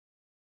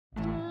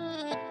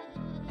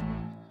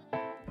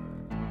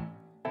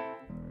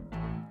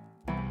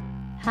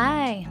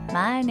Hi,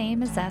 my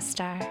name is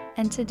Esther,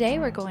 and today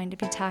we're going to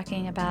be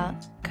talking about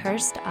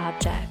cursed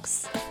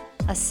objects,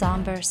 a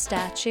somber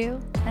statue,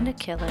 and a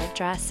killer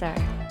dresser.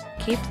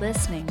 Keep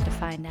listening to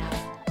find out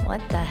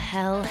what the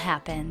hell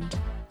happened.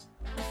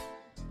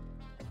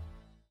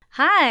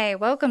 Hi,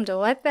 welcome to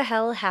What the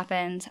Hell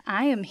Happened.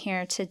 I am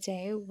here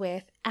today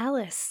with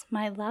Alice,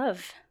 my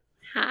love.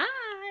 Hi.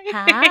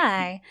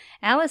 Hi.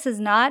 Alice has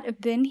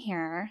not been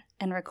here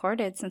and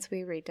recorded since we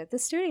redid the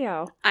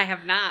studio. I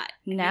have not.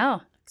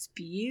 No. It's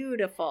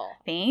beautiful.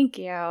 Thank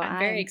you. I'm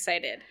very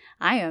excited.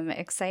 I am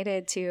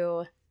excited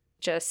to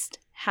just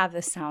have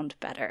the sound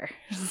better.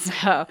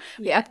 So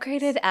we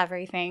upgraded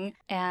everything,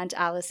 and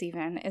Alice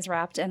even is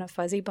wrapped in a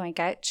fuzzy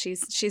blanket.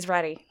 She's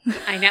ready.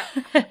 I know.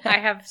 I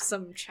have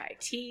some chai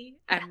tea.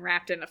 I'm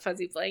wrapped in a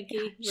fuzzy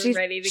blankie. We're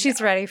ready to go.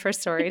 She's ready for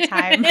story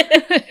time.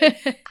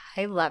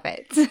 I love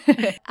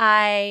it.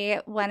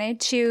 I wanted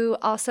to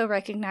also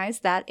recognize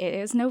that it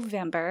is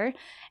November,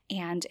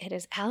 and it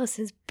is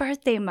Alice's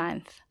birthday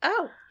month.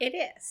 Oh, it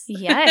is.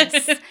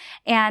 Yes.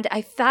 And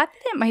I thought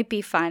that it might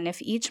be fun if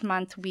each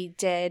month we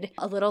did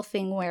a little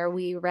thing where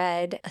we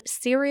read a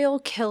serial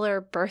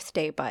killer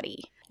birthday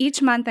buddy.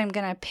 Each month I'm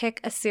going to pick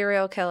a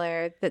serial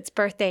killer that's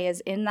birthday is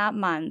in that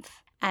month.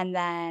 And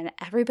then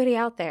everybody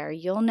out there,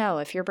 you'll know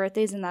if your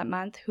birthday's in that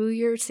month, who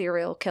your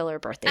serial killer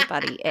birthday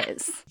buddy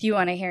is. Do you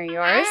want to hear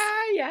yours?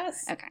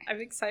 Yes. Okay.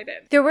 I'm excited.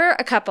 There were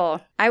a couple.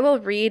 I will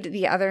read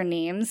the other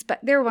names,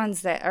 but they're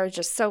ones that are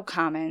just so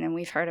common and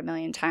we've heard a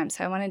million times.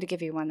 So I wanted to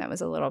give you one that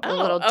was a little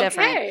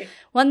different. Okay.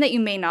 One that you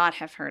may not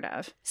have heard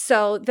of.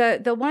 So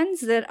the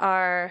ones that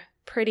are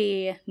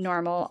pretty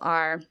normal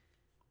are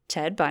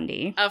Ted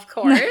Bundy. Of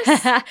course.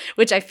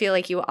 Which I feel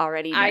like you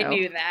already knew. I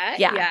knew that.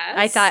 Yeah.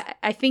 Yes.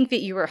 I think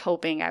that you were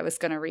hoping I was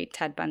going to read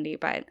Ted Bundy,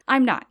 but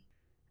I'm not.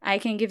 I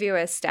can give you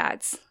his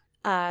stats.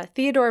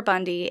 Theodore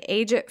Bundy,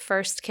 age at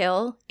first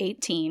kill,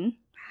 18.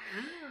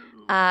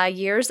 Wow.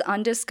 Years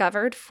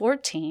undiscovered,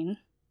 14.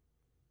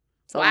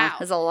 Wow.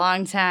 It's a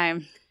long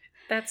time.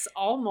 That's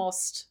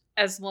almost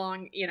as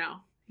long,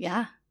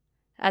 Yeah.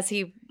 As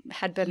he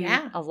had been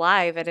Yeah.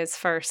 alive at his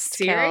first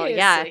kill. Seriously,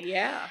 Yeah.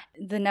 yeah.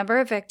 The number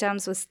of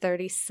victims was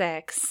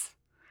 36.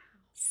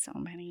 So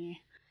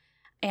many.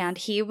 And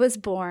he was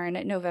born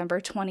November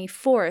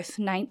 24th,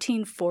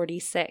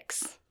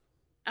 1946.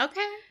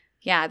 Okay.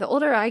 Yeah, the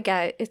older I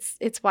get,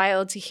 it's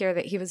wild to hear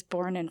that he was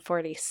born in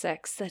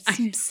 46. That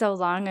seems so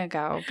long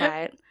ago,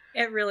 but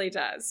It really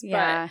does.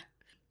 yeah.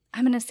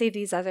 I'm going to save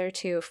these other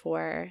two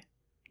for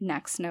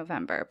next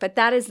November. But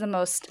that is the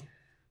most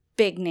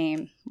big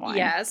name one.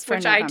 Yes, for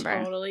which November.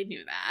 I totally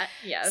knew that.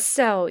 Yes.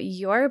 So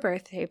your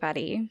birthday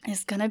buddy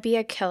is going to be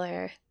a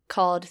killer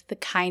called the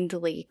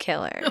Kindly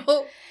Killer.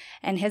 Oh,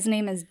 And his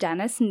name is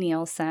Dennis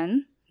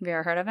Nielsen. Have you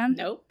ever heard of him?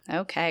 nope.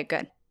 Okay,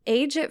 good.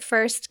 Age at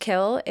first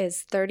kill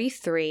is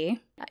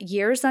 33.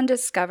 Years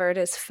undiscovered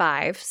is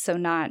 5, so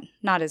not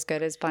as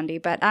good as Bundy,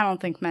 but I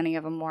don't think many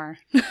of them were.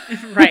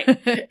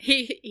 Right.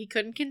 He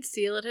couldn't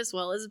conceal it as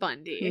well as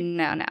Bundy.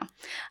 No.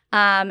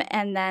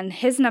 And then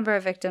his number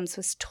of victims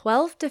was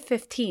 12 to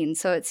 15,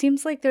 so it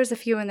seems like there's a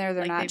few in there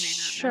they're Like they may not not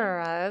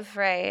sure of,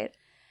 right?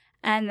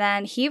 And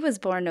then he was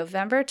born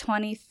November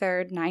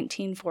 23rd,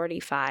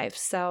 1945,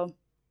 so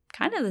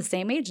kind of the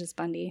same age as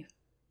Bundy.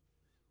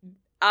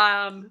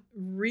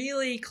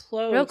 Really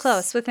close. Real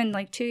close, within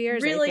like 2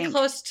 years, I Really think.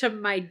 close to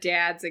my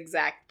dad's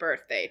exact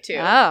birthday, too.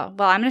 Oh,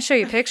 well, I'm going to show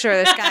you a picture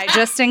of this guy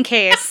just in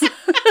case.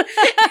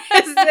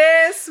 Is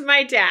this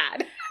my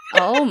dad?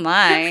 Oh,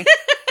 my.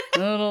 I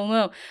don't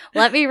know.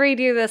 Let me read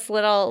you this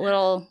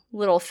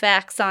little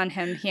facts on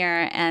him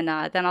here, and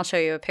then I'll show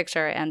you a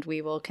picture, and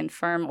we will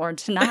confirm or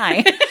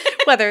deny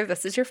whether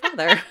this is your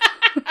father.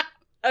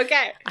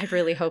 Okay. I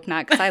really hope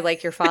not, because I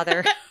like your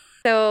father.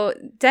 So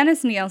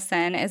Dennis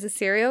Nielsen is a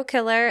serial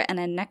killer and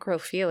a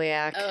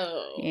necrophiliac.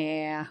 Oh.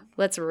 Yeah.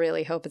 Let's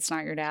really hope it's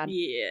not your dad.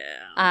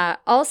 Yeah.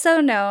 Also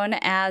known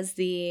as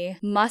the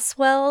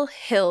Muswell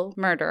Hill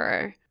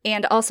murderer,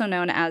 and also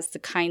known as the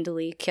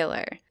Kindly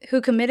Killer,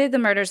 who committed the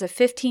murders of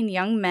 15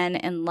 young men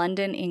in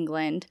London,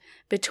 England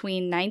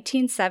between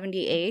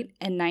 1978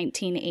 and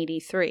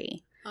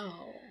 1983.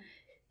 Oh.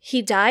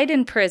 He died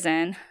in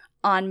prison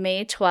on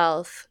May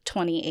 12th,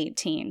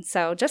 2018.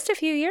 So just a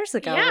few years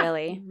ago, Yeah,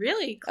 really.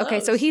 Really close. Okay,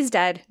 so he's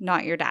dead,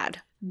 not your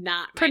dad.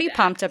 Not my Pretty dad.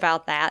 pumped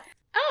about that.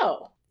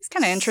 Oh. He's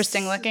kind of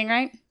interesting looking,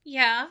 right?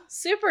 Yeah.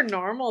 Super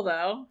normal,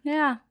 though.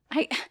 Yeah.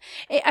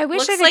 I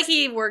wish Looks like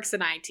he works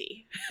in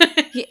IT.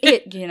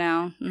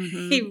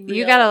 mhm. He You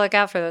really- gotta look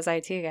out for those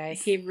IT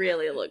guys. He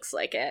really looks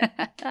like it.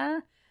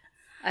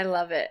 I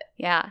love it.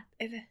 Yeah,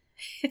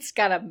 It's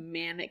got a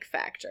manic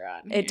factor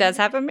on it does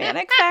have a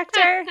manic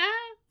factor.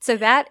 So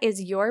that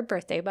is your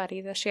birthday buddy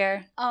this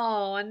year.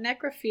 Oh, a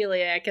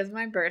necrophiliac is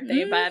my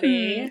birthday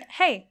buddy. Mhm.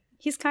 Hey,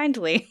 he's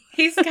kindly.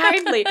 He's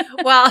kindly.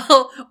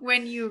 Well,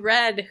 when you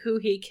read who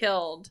he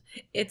killed,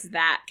 it's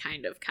that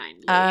kind of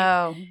kindly.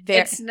 Oh,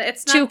 it's not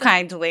too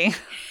kindly.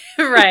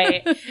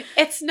 right.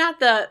 It's not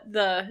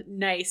the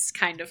nice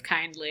kind of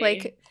kindly.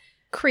 Like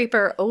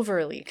creeper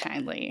overly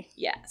kindly.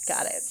 yes.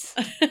 Got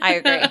it. I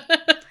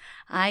agree.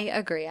 I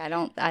agree. I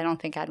don't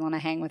think I'd want to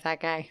hang with that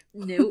guy.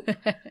 Nope.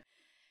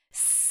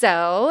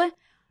 So,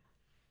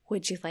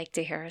 would you like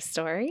to hear a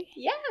story?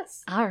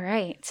 Yes. All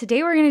right.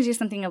 Today we're going to do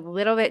something a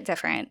little bit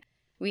different.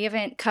 We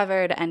haven't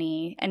covered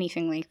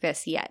anything like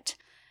this yet.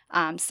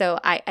 So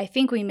I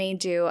think we may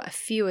do a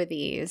few of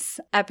these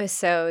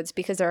episodes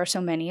because there are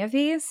so many of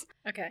these.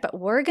 Okay. But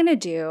we're going to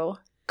do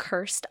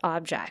cursed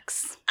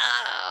objects.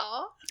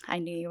 Oh. I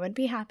knew you would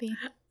be happy.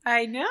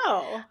 I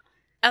know.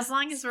 As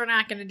long as we're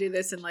not going to do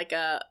this in like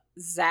a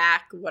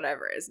Zach,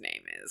 whatever his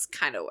name is,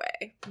 kind of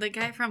way. The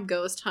guy from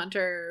Ghost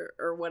Hunter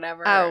or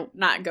whatever. Oh,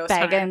 not Ghost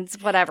Hunter.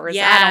 Baggins, whatever.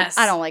 Yes.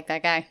 I don't like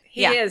that guy.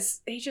 He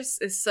is. He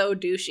just is so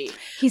douchey.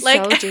 He's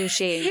Like, so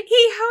douchey.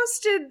 He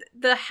hosted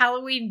the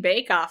Halloween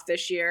Bake Off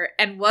this year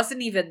and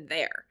wasn't even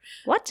there.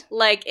 What?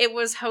 Like, it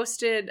was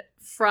hosted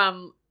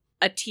from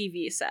a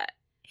TV set.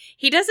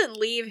 He doesn't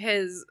leave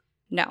his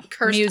No.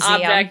 cursed Museum.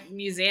 object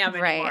museum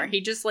anymore. Right.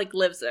 He just, like,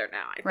 lives there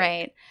now, I think.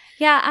 Right.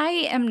 Yeah, I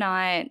am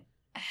not.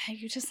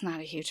 You're just not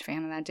a huge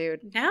fan of that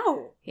dude.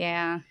 No.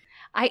 Yeah.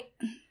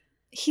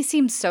 He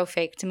seems so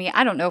fake to me.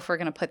 I don't know if we're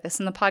going to put this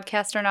in the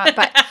podcast or not,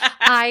 but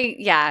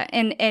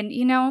and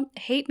you know,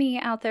 hate me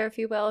out there if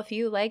you will, if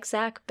you like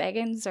Zach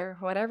Baggins or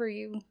however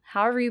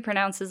you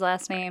pronounce his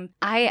last name.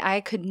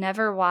 I could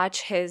never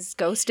watch his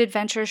Ghost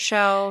Adventure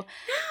show.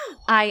 No.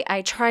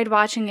 I tried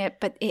watching it,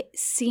 but it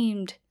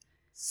seemed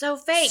So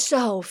fake.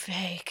 so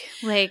fake.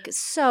 Like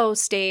so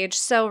staged,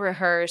 so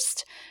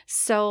rehearsed.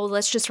 So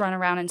let's just run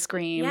around and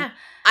scream. Yeah.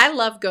 I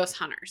love ghost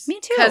hunters. Me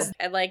too. Because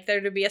I like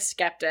there to be a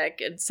skeptic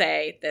and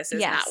say this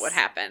is Yes. not what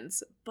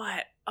happens.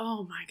 But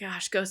oh my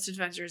gosh, Ghost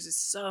Adventures is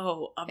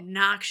so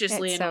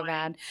obnoxiously It's annoying. so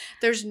bad.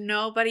 There's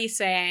nobody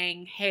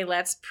saying, hey,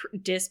 let's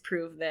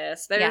disprove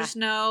this. There's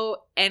no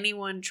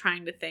anyone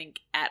trying to think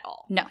at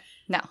all. No,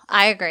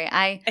 I agree.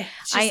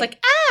 It's just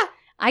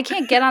I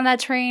can't get on that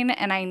train,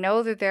 and I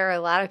know that there are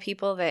a lot of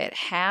people that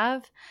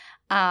have.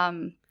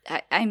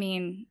 I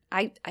mean,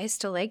 I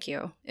still like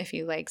you if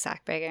you like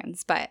Zach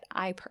Baggins, but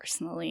I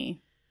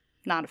personally,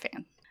 not a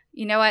fan.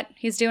 You know what?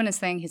 He's doing his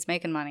thing. He's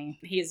making money.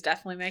 He's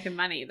definitely making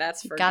money.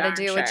 That's for Gotta darn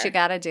do sure. what you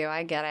gotta do.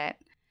 I get it.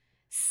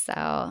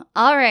 So,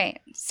 all right.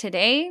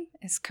 Today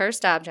is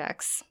cursed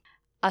objects: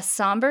 a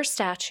somber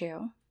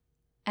statue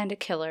and a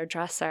killer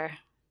dresser.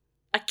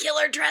 A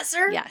killer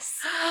dresser? Yes.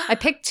 I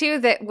picked two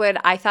that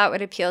I thought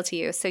would appeal to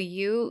you. So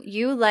you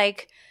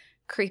like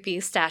creepy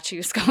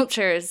statue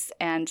sculptures,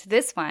 and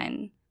this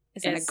one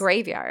is in a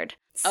graveyard.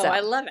 So I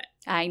love it.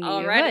 I knew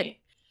Already. you would.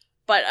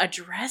 But a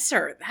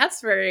dresser,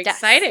 that's very Yes,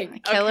 exciting. a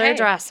killer Okay.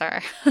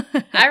 dresser.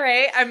 All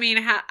right. I mean,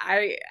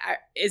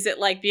 is it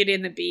like Beauty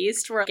and the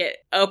Beast where it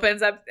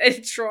opens up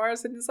its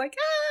drawers and it's like,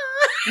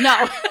 ah?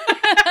 No.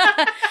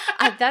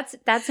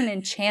 That's an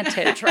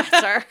enchanted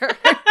dresser,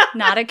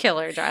 not a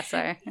killer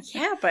dresser.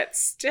 Yeah, but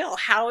still,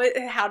 how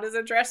does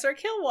a dresser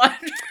kill one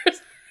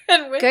person?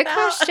 Good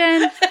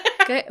question.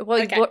 Good.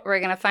 Well, Okay. we're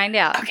going to find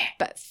out. Okay.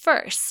 But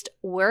first,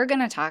 we're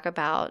going to talk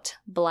about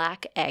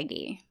Black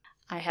Aggie.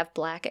 I have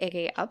Black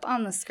Aggie up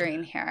on the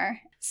screen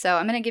here. So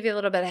I'm going to give you a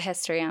little bit of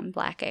history on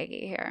Black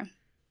Aggie here.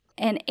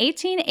 In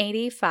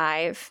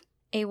 1885,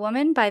 a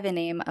woman by the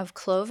name of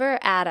Clover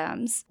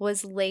Adams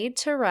was laid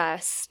to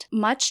rest,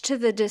 much to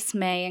the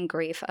dismay and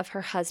grief of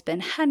her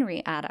husband,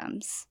 Henry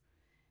Adams.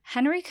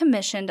 Henry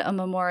commissioned a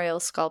memorial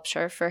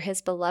sculpture for his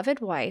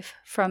beloved wife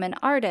from an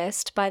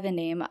artist by the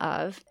name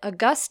of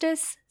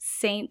Augustus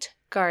St.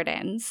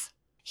 Gaudens.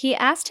 He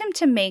asked him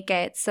to make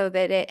it so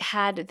that it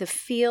had the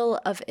feel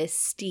of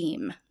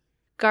esteem.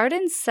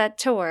 Gaudens set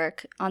to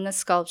work on the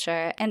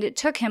sculpture, and it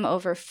took him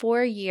over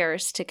 4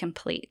 years to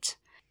complete.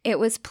 It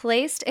was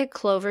placed at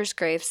Clover's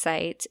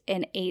gravesite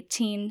in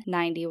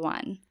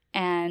 1891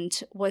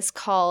 and was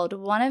called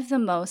one of the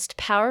most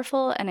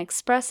powerful and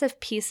expressive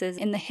pieces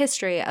in the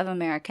history of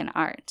American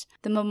art.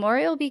 The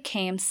memorial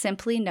became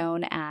simply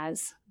known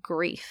as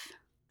Grief.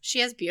 She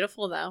is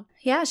beautiful, though.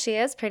 Yeah, she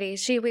is pretty.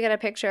 We got a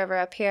picture of her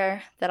up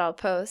here that I'll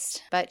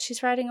post, but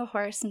she's riding a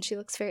horse and she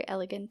looks very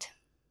elegant.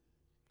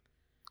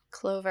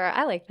 Clover,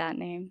 I like that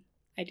name.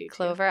 I do, too.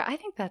 Clover, I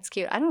think that's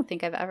cute. I don't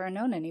think I've ever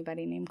known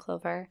anybody named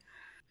Clover.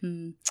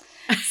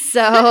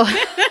 So,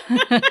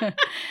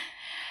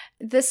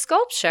 the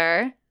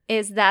sculpture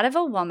is that of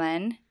a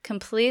woman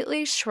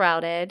completely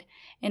shrouded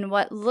in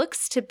what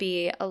looks to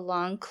be a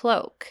long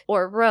cloak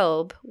or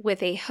robe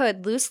with a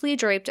hood loosely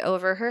draped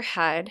over her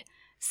head,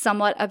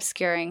 somewhat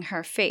obscuring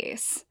her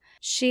face.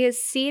 She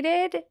is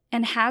seated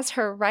and has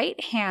her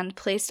right hand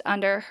placed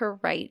under her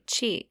right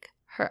cheek.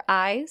 Her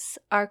eyes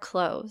are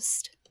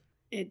closed.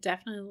 It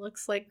definitely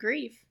looks like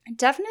grief.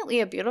 Definitely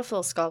a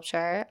beautiful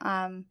sculpture.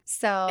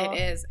 It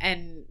is.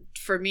 And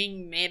for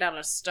being made out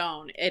of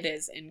stone, it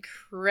is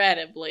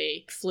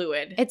incredibly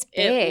fluid. It's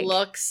big. It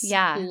looks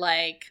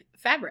like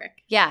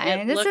fabric. Yeah, It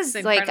and this looks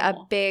is like a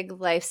incredible. big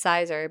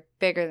life-size or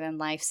bigger than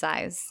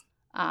life-size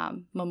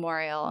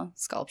memorial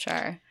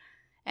sculpture.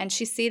 And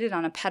she's seated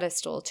on a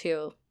pedestal,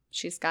 too.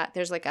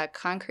 There's like a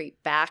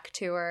concrete back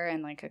to her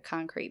and like a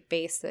concrete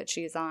base that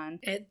she's on.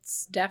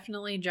 It's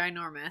definitely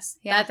ginormous.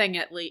 Yeah. That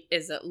thing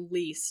is at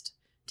least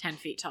 10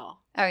 feet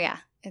tall. Oh, yeah.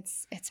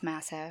 It's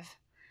massive.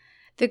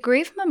 The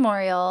Grief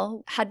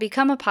Memorial had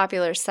become a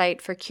popular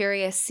site for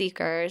curious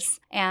seekers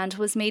and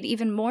was made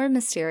even more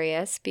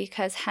mysterious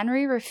because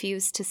Henry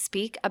refused to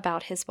speak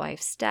about his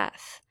wife's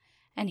death.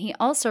 And he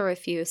also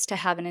refused to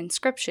have an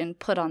inscription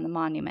put on the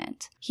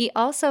monument. He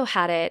also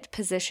had it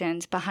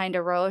positioned behind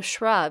a row of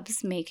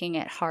shrubs, making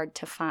it hard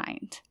to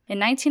find. In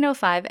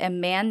 1905, a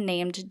man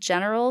named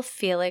General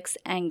Felix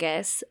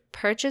Angus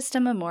purchased a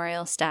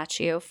memorial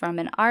statue from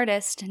an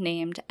artist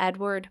named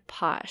Edward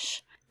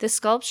Posh. The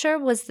sculpture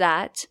was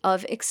that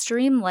of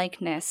extreme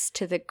likeness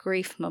to the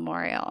Grief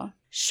Memorial.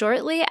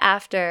 Shortly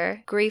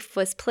after Grief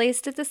was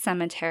placed at the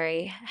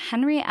cemetery,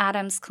 Henry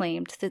Adams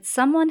claimed that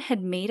someone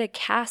had made a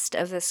cast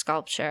of the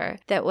sculpture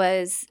that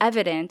was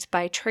evident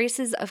by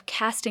traces of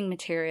casting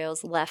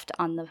materials left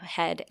on the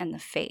head and the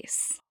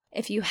face.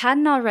 If you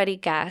hadn't already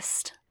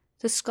guessed,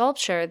 the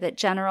sculpture that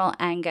General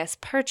Angus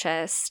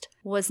purchased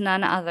was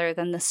none other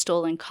than the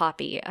stolen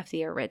copy of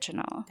the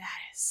original. That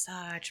is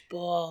such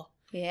bull.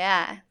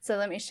 Yeah, so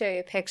let me show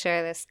you a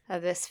picture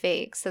of this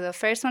fake. So the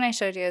first one I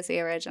showed you is the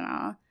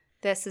original.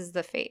 This is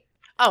the fake.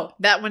 Oh,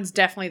 that one's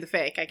definitely the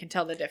fake. I can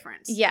tell the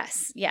difference.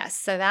 Yes.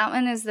 So that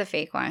one is the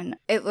fake one.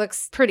 It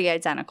looks pretty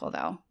identical,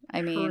 though.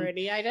 I mean,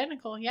 pretty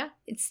identical, yeah.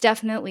 It's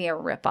definitely a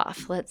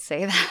ripoff, let's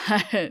say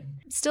that.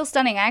 Still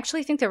stunning. I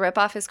actually think the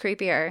ripoff is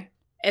creepier.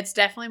 It's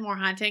definitely more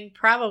haunting,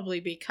 probably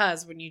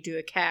because when you do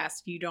a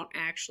cast, you don't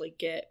actually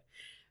get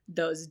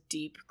those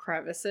deep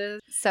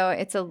crevices. So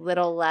it's a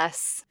little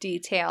less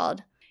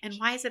detailed. And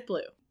why is it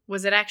blue?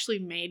 Was it actually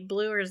made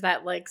blue, or is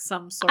that like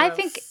some sort of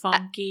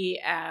funky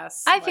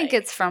ass? I think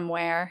it's from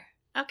wear.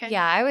 Okay.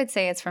 Yeah, I would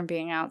say it's from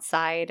being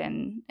outside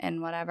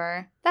and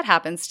whatever. That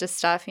happens to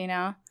stuff, you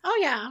know? Oh,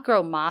 yeah.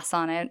 Grow moss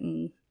on it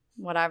and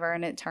whatever,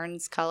 and it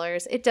turns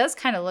colors. It does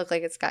kind of look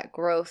like it's got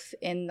growth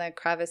in the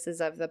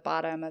crevices of the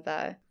bottom of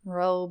the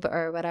robe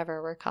or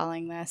whatever we're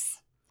calling this.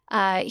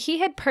 He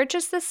had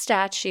purchased the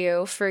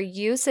statue for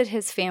use at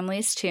his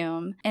family's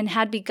tomb and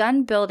had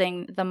begun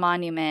building the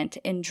monument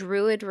in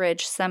Druid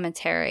Ridge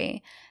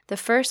Cemetery. The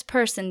first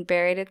person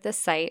buried at the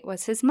site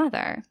was his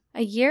mother.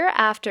 A year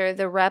after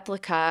the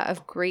replica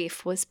of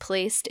Grief was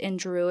placed in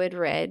Druid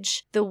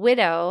Ridge, the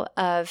widow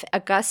of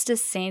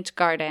Augustus St.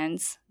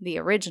 Gaudens, the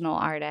original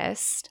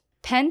artist,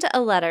 penned a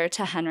letter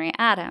to Henry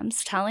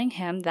Adams telling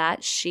him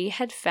that she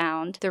had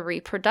found the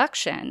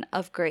reproduction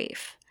of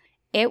Grief.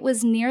 It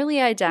was nearly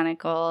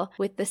identical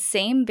with the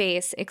same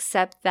base,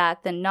 except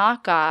that the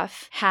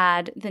knockoff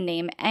had the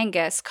name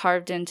Angus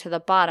carved into the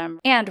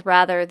bottom, and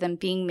rather than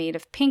being made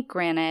of pink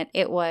granite,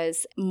 it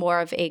was more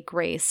of a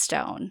gray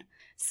stone.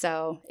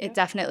 So it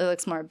definitely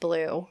looks more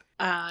blue.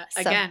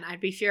 Again,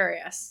 I'd be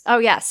furious. Oh,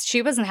 yes.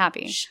 She wasn't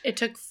happy. It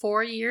took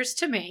 4 years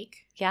to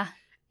make. Yeah.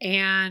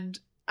 And,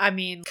 I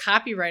mean,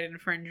 copyright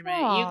infringement.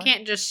 Aww. You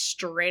can't just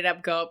straight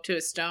up go up to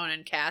a stone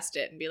and cast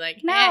it and be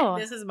like, no,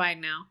 this is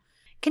mine now.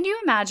 Can you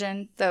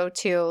imagine, though,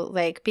 too,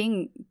 like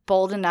being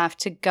bold enough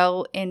to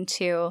go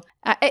into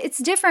it's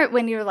different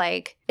when you're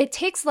like, it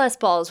takes less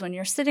balls when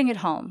you're sitting at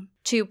home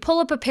to pull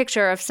up a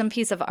picture of some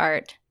piece of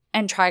art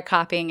and try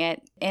copying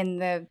it in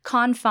the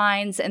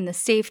confines and the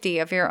safety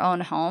of your own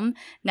home.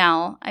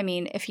 Now, I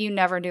mean, if you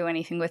never do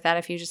anything with that,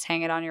 if you just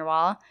hang it on your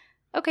wall,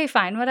 okay,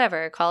 fine,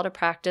 whatever. Call it a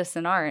practice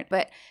in art.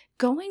 But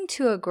going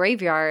to a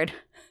graveyard,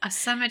 a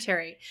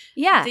cemetery.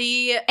 Yeah.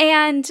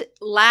 And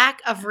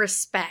lack of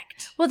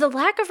respect. Well, the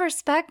lack of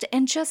respect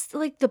and just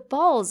like the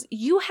balls.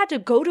 You had to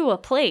go to a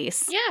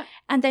place. Yeah.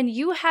 And then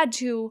you had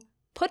to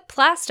put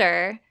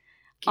plaster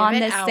on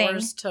this thing. Give it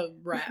hours to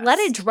rest. Let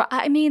it dry.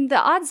 I mean,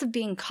 the odds of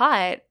being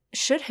caught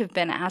should have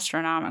been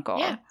astronomical.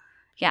 Yeah.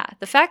 Yeah,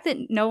 the fact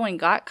that no one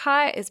got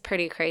caught is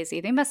pretty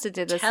crazy. They must have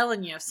did this.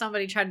 Telling you, if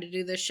somebody tried to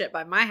do this shit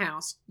by my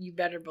house, you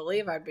better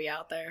believe I'd be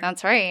out there.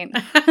 That's right.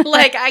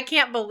 Like, I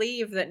can't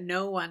believe that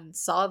no one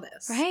saw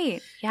this.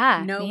 Right.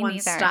 Yeah. No one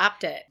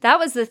stopped it. That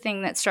was the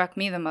thing that struck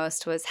me the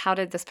most was how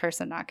did this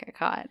person not get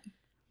caught?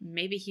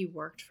 Maybe he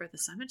worked for the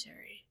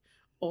cemetery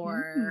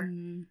or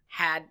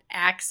had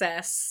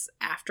access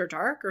after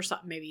dark or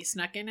something. Maybe he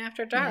snuck in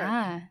after dark.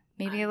 Yeah.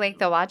 Maybe like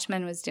the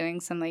watchman was doing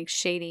some like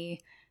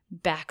shady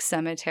back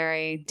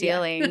cemetery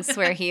dealings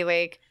where he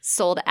like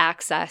sold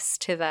access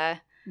to the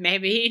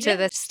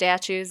the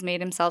statues, made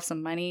himself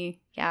some money.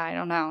 Yeah, I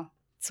don't know.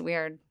 It's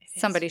weird.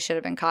 Somebody should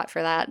have been caught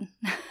for that.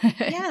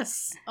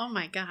 Yes. Oh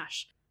my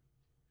gosh.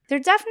 They're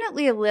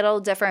definitely a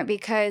little different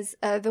because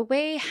the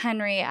way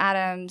Henry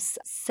Adams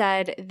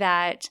said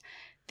that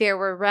there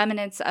were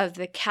remnants of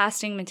the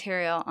casting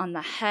material on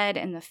the head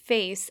and the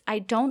face, I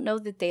don't know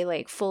that they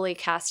like fully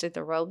casted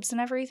the robes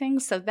and everything.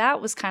 So that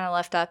was kind of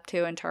left up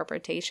to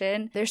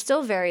interpretation. They're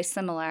still very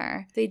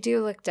similar. They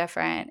do look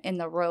different in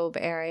the robe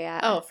area.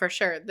 Oh, for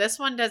sure. This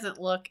one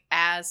doesn't look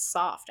as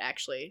soft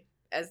actually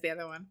as the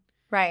other one.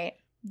 Right.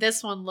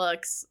 This one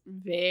looks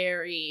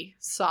very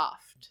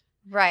soft.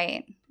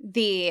 Right.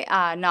 The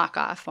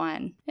knockoff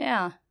one.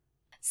 Yeah.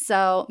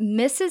 So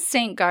Mrs.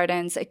 St.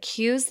 Gaudens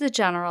accused the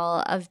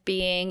general of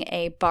being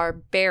a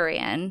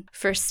barbarian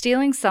for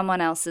stealing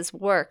someone else's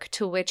work,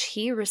 to which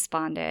he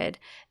responded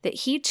that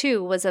he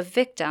too was a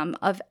victim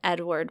of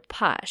Edward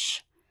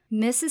Posh.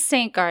 Mrs.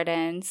 St.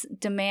 Gardens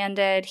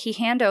demanded he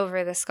hand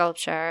over the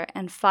sculpture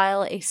and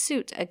file a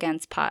suit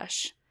against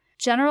Push.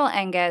 General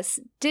Angus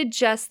did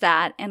just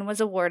that and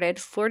was awarded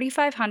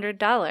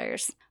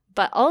 $4,500,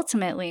 but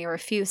ultimately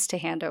refused to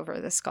hand over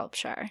the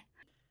sculpture.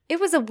 It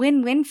was a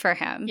win-win for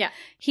him. Yeah.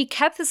 He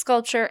kept the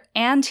sculpture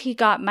and he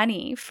got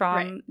money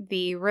from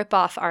the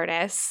rip-off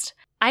artist.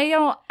 I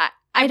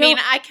mean,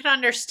 I can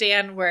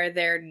understand where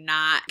they're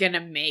not going to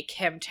make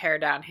him tear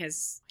down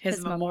his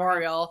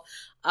memorial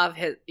of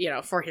his,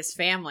 for his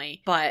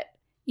family. But,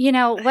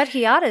 what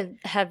he ought to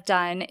have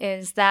done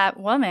is that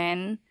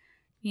woman,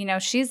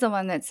 she's the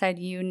one that said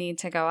you need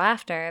to go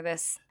after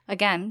this,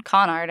 again,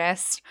 con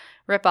artist,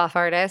 rip-off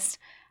artist.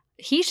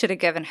 He should have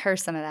given her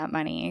some of that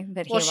money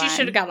that he won. She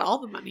should have got all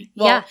the money.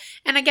 Well, yeah.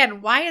 And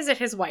again, why is it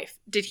his wife?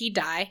 Did he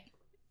die?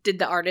 Did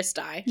the artist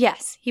die?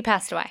 Yes, he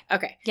passed away.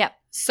 Okay. Yep.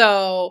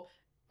 So,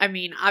 I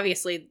mean,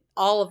 obviously,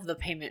 all of the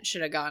payment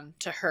should have gone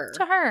to her.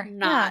 To her.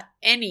 Not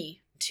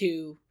any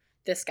to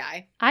this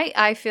guy.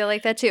 I feel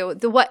like that too.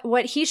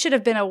 What he should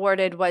have been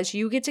awarded was,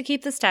 you get to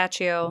keep the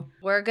statue.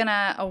 We're going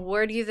to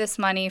award you this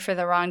money for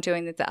the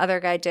wrongdoing that the other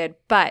guy did,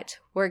 but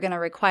we're going to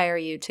require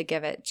you to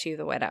give it to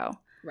the widow.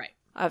 Right.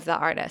 Of the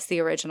artist, the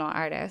original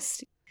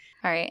artist.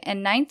 All right.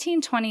 In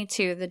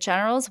 1922, the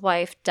general's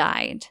wife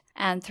died,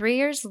 and 3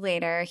 years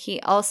later, he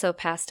also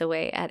passed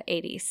away at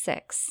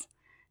 86.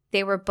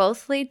 They were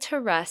both laid to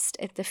rest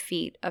at the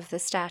feet of the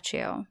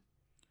statue.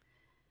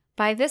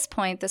 By this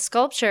point, the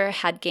sculpture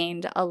had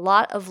gained a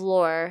lot of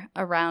lore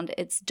around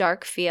its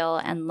dark feel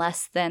and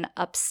less than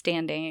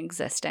upstanding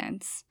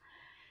existence.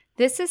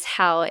 This is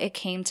how it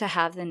came to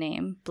have the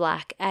name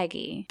Black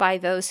Aggie by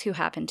those who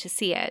happened to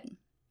see it.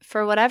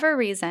 For whatever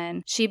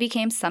reason, she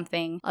became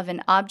something of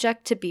an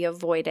object to be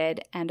avoided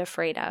and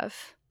afraid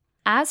of.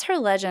 As her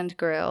legend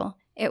grew,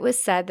 it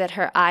was said that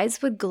her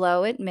eyes would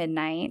glow at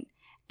midnight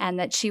and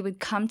that she would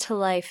come to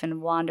life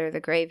and wander the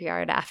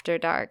graveyard after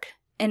dark.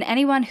 And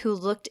anyone who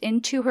looked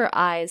into her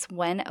eyes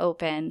when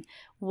open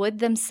would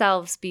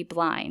themselves be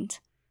blind.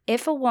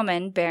 If a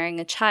woman bearing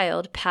a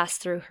child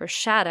passed through her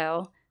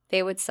shadow,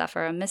 they would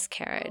suffer a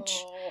miscarriage.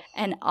 Oh.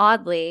 And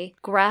oddly,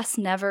 grass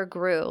never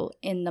grew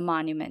in the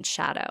monument's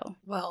shadow.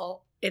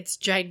 Well, it's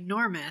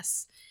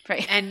ginormous.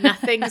 Right. And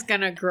nothing's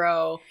going to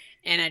grow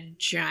in a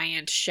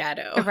giant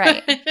shadow.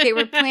 Right. They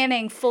were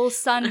planting full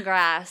sun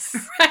grass.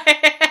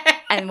 Right.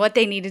 And what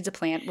they needed to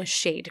plant was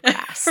shade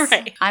grass.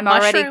 Right. I'm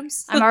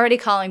already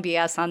calling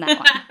BS on that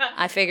one.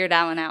 I figured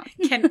that one out.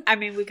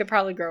 We could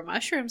probably grow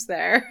mushrooms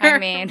there.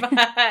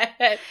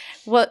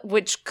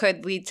 Which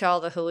could lead to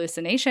all the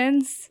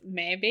hallucinations.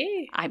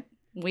 Maybe.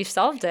 We've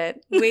solved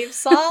it. We've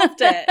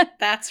solved it.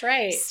 That's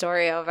right.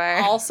 Story over.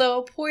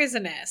 Also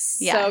poisonous.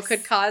 Yes. So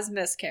could cause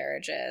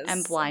miscarriages.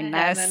 And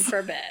blindness. Heaven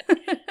forbid.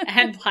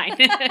 And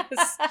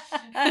blindness.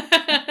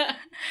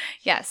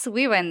 Yes,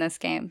 we win this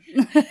game.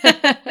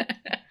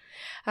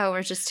 Oh,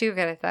 we're just too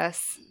good at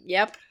this.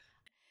 Yep.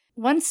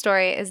 One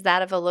story is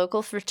that of a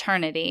local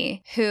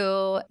fraternity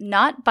who,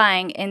 not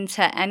buying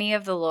into any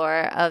of the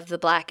lore of the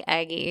Black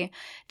Aggie,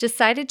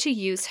 decided to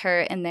use her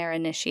in their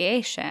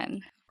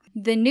initiation.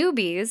 The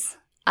newbies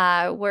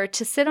were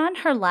to sit on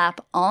her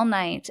lap all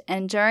night,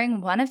 and during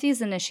one of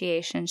these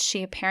initiations,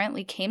 she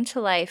apparently came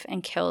to life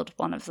and killed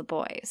one of the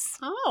boys.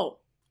 Oh.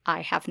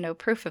 I have no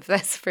proof of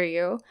this for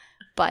you,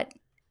 but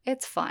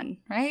it's fun,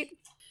 right?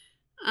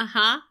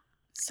 Uh-huh.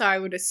 So I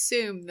would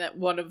assume that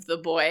one of the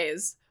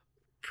boys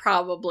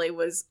probably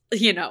was,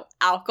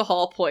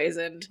 alcohol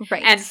poisoned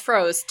and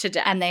froze to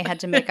death. And they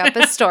had to make up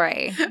a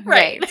story.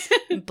 Right.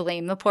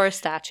 Blame the poor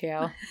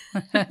statue.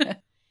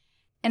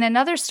 In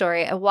another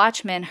story, a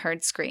watchman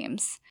heard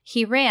screams.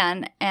 He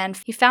ran and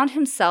he found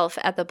himself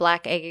at the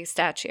Black Aggie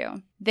statue.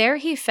 There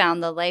he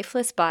found the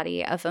lifeless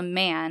body of a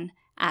man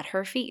at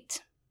her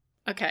feet.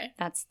 Okay.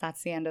 That's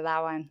the end of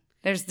that one.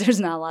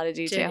 There's not a lot of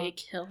detail. Did he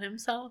kill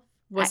himself?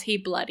 Was he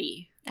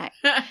bloody?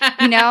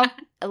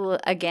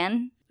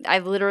 Again,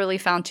 I've literally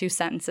found 2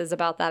 sentences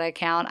about that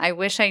account. I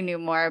wish I knew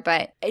more,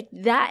 but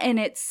that in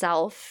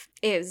itself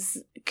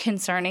is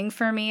concerning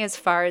for me as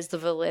far as the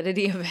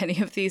validity of any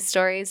of these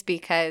stories,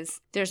 because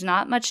there's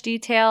not much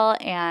detail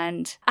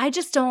and I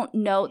just don't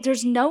know.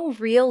 There's no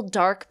real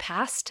dark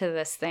past to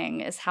this thing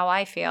is how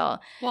I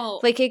feel.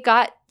 Well, like it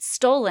got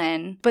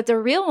stolen, but the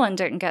real one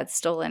didn't get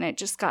stolen. It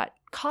just got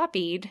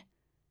copied.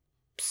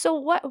 So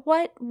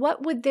what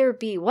would there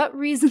be? What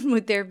reason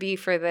would there be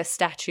for this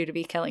statue to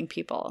be killing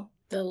people?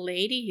 The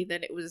lady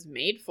that it was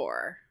made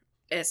for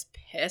is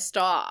pissed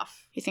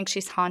off. You think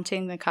she's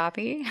haunting the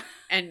copy?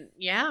 And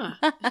yeah,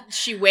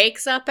 she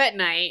wakes up at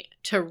night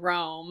to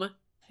roam.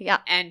 Yeah.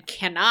 And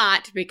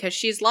cannot because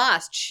she's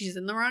lost. She's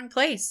in the wrong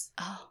place.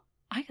 Oh,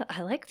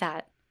 I like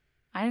that.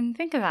 I didn't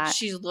think of that.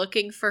 She's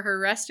looking for her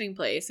resting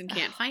place and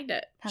can't find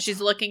it. She's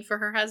looking for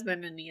her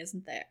husband and he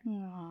isn't there.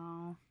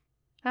 Aww.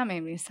 That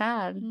made me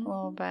sad a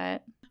little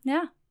bit.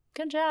 Yeah,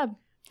 good job.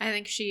 I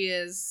think she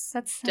is.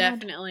 That's sad.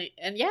 Definitely.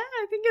 And yeah,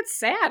 I think it's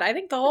sad. I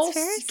think the whole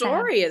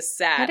story is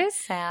sad. It is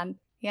sad.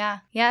 Yeah.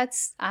 Yeah,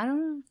 it's, I don't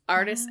know.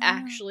 Artists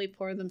actually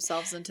pour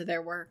themselves into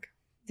their work.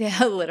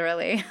 Yeah,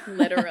 literally.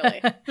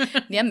 Literally.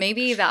 Yeah,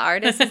 maybe the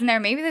artist isn't there.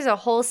 Maybe there's a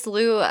whole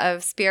slew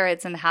of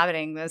spirits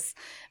inhabiting this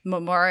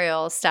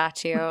memorial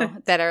statue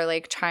that are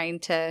like trying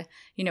to,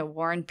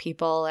 warn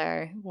people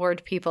or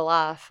ward people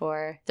off,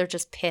 or they're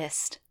just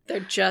pissed.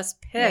 They're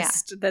just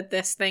pissed that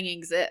this thing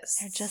exists.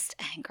 They're just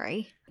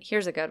angry.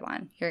 Here's a good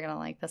one. You're going to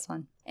like this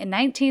one. In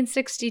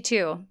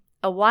 1962,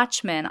 a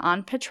watchman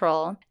on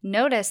patrol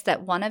noticed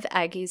that one of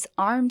Aggie's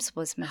arms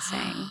was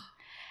missing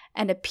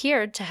and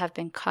appeared to have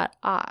been cut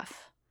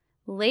off.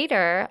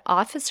 Later,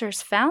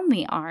 officers found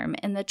the arm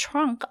in the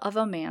trunk of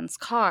a man's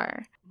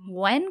car.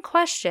 When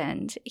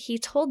questioned, he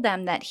told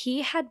them that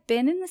he had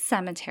been in the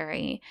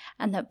cemetery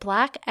and that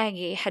Black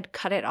Aggie had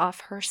cut it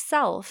off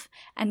herself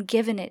and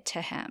given it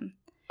to him.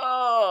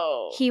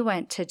 Oh. He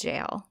went to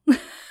jail.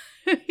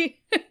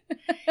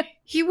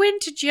 He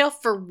went to jail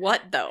for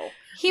what, though?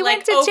 He like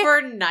went to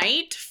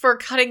overnight for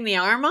cutting the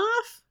arm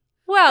off?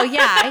 Well,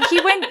 yeah,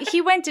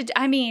 he went to,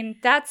 I mean,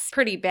 that's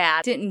pretty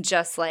bad. Didn't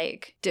just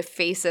like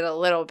deface it a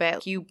little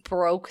bit. You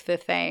broke the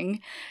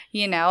thing,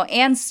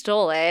 and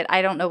stole it.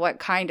 I don't know what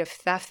kind of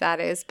theft that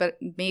is, but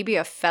maybe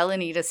a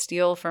felony to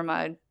steal from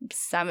a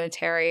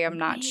cemetery. I'm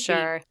not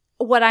sure.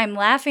 What I'm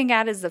laughing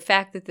at is the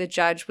fact that the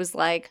judge was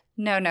like,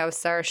 no,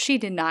 sir, she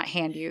did not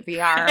hand you the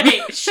arm.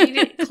 Right.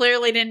 She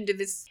clearly didn't do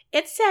this.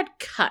 It said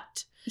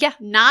cut. Yeah.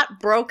 Not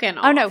broken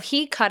off. Oh, no,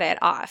 he cut it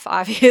off,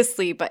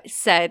 obviously, but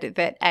said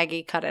that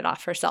Aggie cut it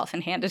off herself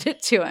and handed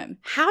it to him.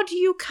 How do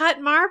you cut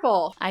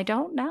marble? I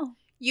don't know.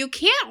 You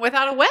can't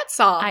without a wet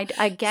saw.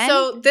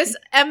 So this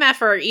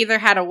MFer either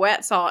had a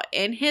wet saw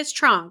in his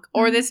trunk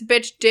or this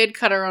bitch did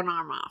cut her own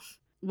arm off.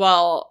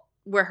 Well,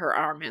 where her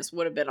arm is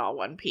would have been all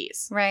one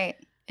piece. Right.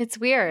 It's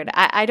weird.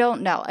 I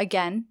don't know.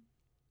 Again,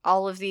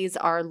 all of these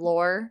are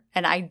lore,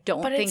 and I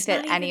don't think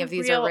that any of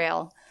these are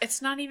real.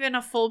 It's not even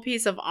a full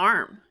piece of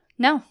arm.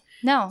 No.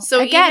 So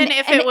again, even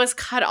if it was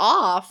cut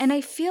off. And I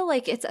feel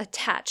like it's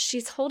attached.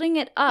 She's holding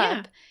it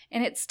up,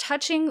 and it's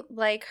touching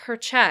like her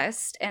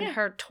chest and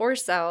her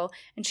torso,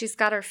 and she's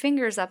got her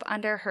fingers up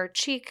under her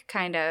cheek,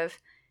 kind of.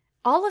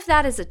 All of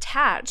that is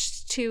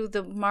attached to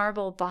the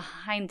marble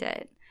behind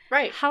it.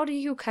 Right. How do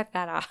you cut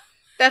that off?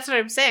 That's what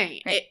I'm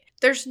saying. Right.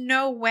 There's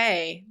no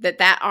way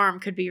that arm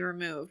could be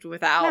removed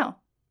without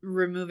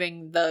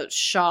removing the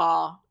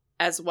shaw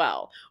as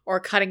well, or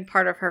cutting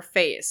part of her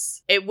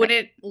face. It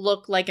wouldn't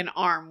look like an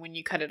arm when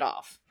you cut it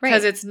off.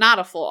 Because it's not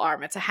a full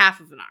arm. It's a half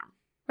of an arm.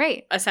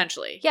 Right.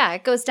 Essentially. Yeah,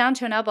 it goes down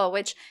to an elbow,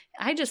 which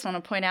I just want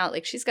to point out,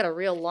 like, she's got a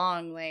real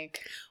long,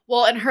 like...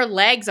 Well, and her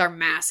legs are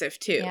massive,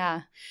 too.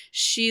 Yeah.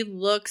 She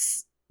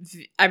looks...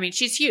 I mean,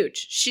 she's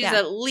huge. She's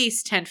at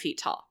least 10 feet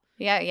tall.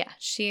 Yeah.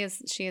 She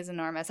is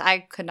enormous. I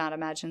could not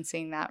imagine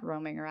seeing that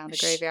roaming around the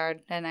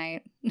graveyard at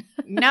night.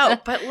 No,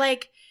 but,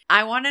 like,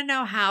 I want to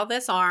know how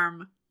this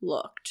arm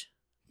looked.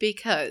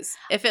 Because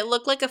if it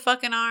looked like a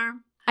fucking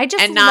arm,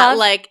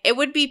 it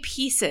would be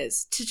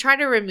pieces. To try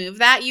to remove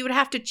that, you would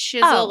have to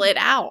chisel it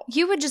out.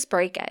 You would just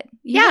break it.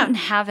 You wouldn't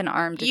have an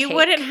arm to take. You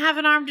wouldn't have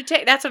an arm to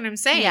take. That's what I'm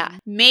saying. Yeah.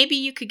 Maybe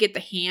you could get the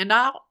hand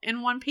out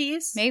in one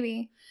piece.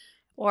 Maybe.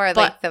 Or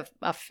like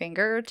a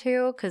finger or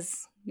two,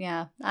 because,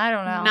 I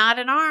don't know. Not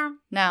an arm.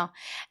 No.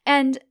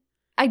 And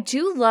I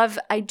do love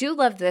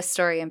this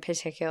story in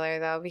particular,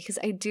 though, because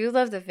I do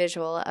love the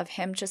visual of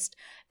him just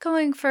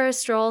going for a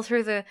stroll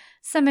through the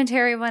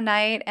cemetery one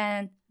night,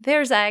 and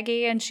there's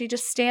Aggie, and she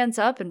just stands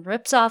up and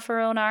rips off her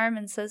own arm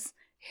and says,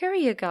 "Here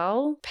you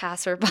go,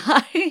 passerby."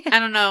 I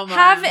don't know.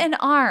 Have an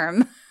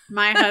arm.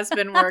 My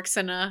husband works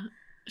in a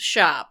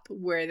shop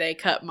where they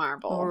cut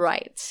marble.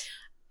 Right.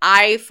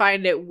 I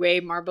find it way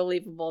more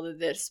believable that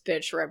this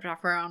bitch ripped off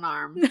her own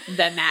arm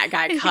than that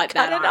guy cut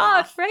that arm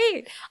off.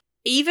 Right.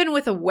 Even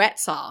with a wet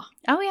saw.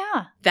 Oh,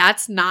 yeah.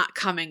 That's not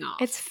coming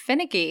off. It's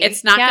finicky.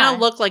 It's not going to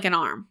look like an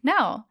arm.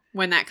 No.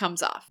 When that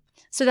comes off.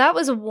 So that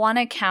was one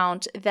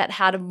account that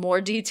had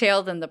more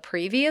detail than the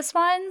previous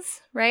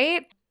ones,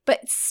 right?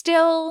 But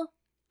still,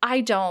 I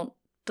don't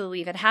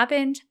believe it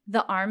happened.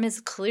 The arm is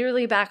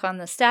clearly back on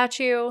the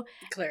statue.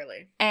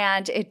 Clearly.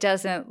 And it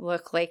doesn't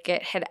look like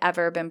it had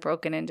ever been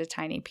broken into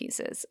tiny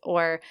pieces.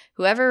 Or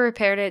whoever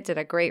repaired it did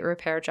a great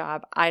repair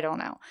job. I don't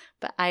know.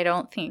 But I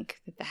don't think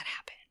that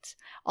happened.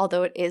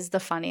 Although it is the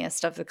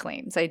funniest of the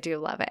claims. I do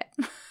love it.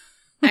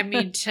 I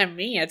mean, to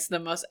me, it's the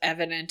most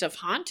evident of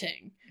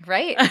haunting.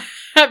 Right.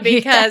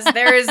 Because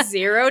there is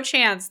zero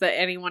chance that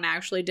anyone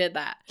actually did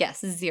that. Yes,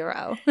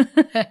 zero.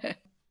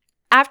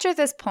 After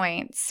this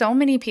point, so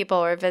many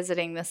people were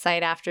visiting the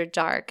site after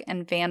dark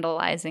and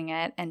vandalizing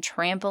it and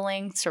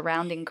trampling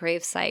surrounding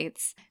grave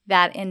sites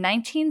that in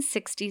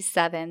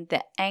 1967,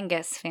 the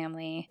Angus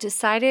family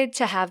decided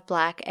to have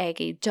Black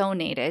Aggie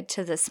donated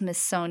to the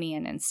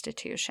Smithsonian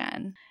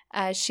Institution.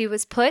 She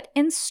was put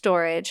in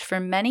storage for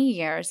many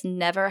years,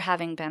 never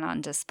having been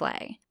on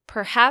display.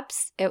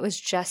 Perhaps it was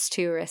just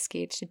too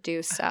risky to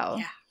do so.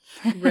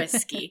 Yeah,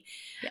 risky.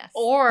 Yes.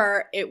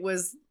 Or it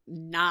was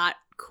not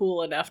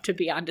cool enough to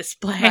be on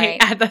display Right.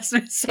 at the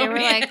Smithsonian.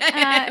 They were like,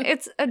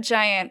 it's a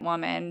giant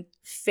woman.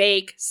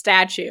 Fake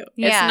statue.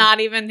 Yeah. It's not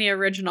even the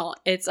original.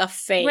 It's a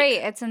fake.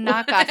 Right, it's a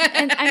knockoff.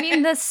 And I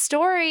mean, the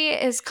story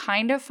is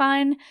kind of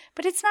fun,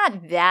 but it's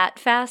not that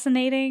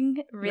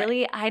fascinating,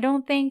 really.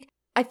 Right.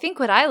 I think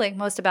what I like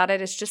most about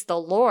it is just the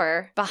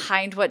lore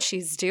behind what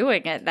she's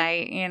doing at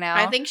night, you know?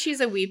 I think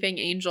she's a weeping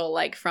angel,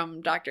 like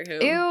from Doctor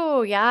Who.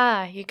 Ew,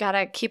 yeah. You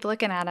gotta keep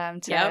looking at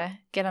him to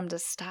get him to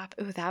stop.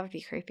 Ooh, that would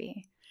be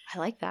creepy. I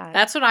like that.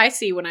 That's what I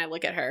see when I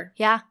look at her.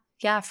 Yeah,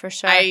 for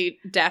sure. I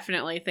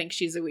definitely think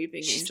she's a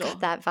weeping angel. She's got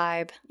that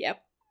vibe. Yep.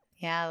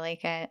 Yeah, I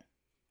like it.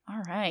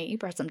 All right, you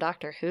brought some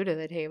Doctor Who to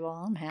the table.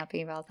 I'm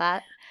happy about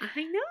that.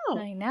 I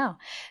know.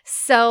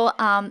 So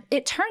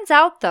it turns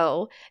out,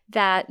 though,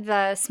 that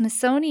the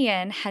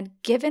Smithsonian had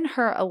given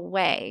her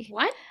away.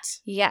 What?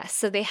 Yes,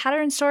 so they had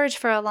her in storage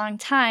for a long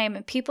time,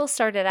 and people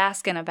started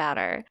asking about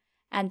her.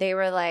 And they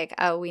were like,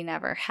 oh, we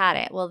never had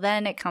it. Well,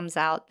 then it comes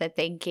out that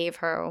they gave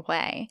her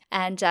away.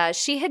 And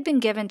she had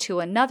been given to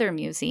another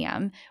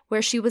museum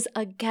where she was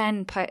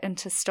again put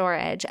into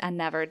storage and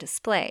never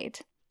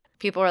displayed.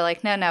 People were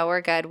like, no, we're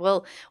good.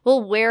 We'll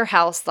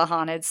warehouse the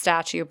haunted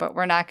statue, but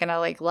we're not going to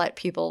like let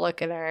people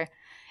look at her.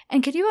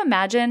 And could you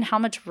imagine how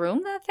much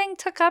room that thing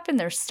took up in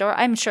their store?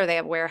 I'm sure they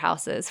have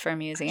warehouses for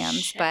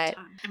museums, but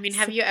I mean,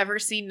 have you ever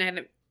seen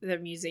the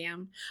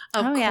museum?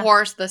 Of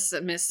course, the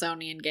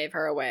Smithsonian gave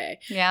her away.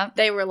 Yeah,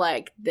 they were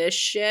like, this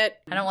shit.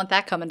 I don't want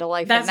that coming to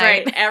life. That's at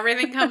night. Right.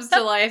 Everything comes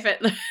to life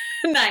at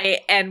night,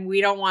 and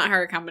we don't want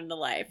her coming to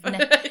life.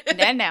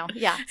 No.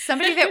 Yeah,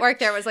 somebody that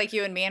worked there was like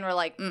you and me, and we're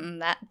like,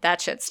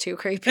 that shit's too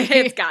creepy.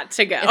 It's got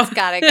to go. It's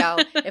got to go.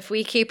 If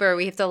we keep her,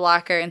 we have to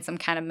lock her in some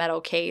kind of metal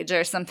cage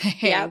or something.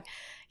 Yeah.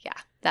 Yeah,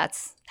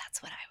 that's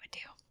what I would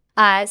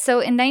do. So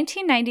in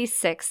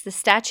 1996, the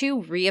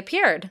statue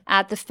reappeared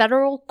at the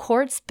Federal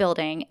Courts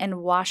building in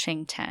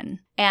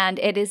Washington. And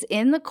it is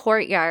in the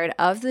courtyard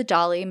of the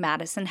Dolly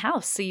Madison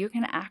House. So you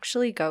can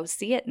actually go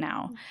see it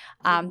now.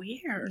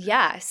 Weird.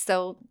 Yeah.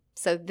 So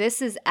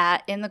this is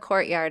in the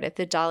courtyard at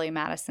the Dolly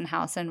Madison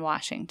House in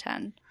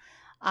Washington.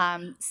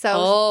 Can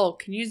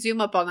you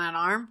zoom up on that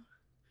arm?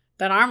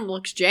 That arm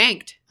looks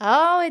janked.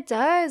 Oh, it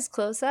does.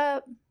 Close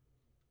up.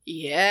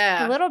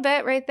 Yeah. A little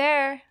bit right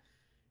there.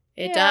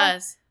 It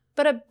does.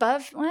 But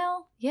above,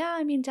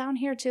 down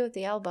here too at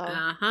the elbow.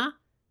 Uh-huh.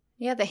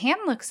 Yeah, the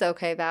hand looks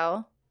okay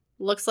though.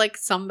 Looks like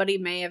somebody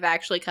may have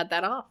actually cut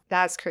that off.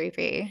 That's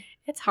creepy.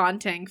 It's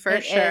haunting for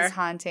sure. It is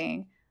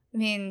haunting. I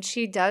mean,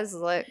 she does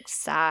look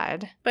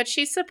sad. But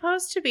she's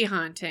supposed to be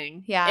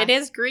haunting. Yeah. It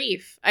is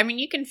grief. I mean,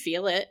 you can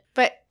feel it.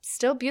 But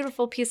still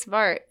beautiful piece of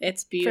art.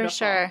 It's beautiful. For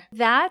sure.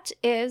 That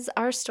is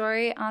our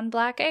story on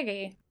Black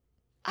Aggie.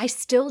 I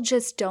still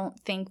just don't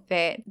think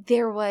that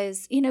there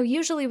was,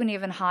 usually when you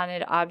have a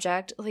haunted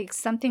object, like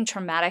something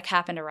traumatic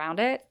happened around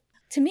it.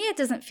 To me, it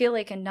doesn't feel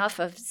like enough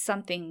of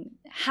something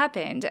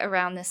happened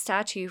around the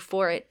statue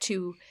for it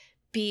to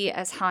be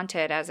as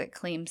haunted as it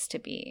claims to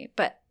be.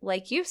 But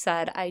like you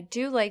said, I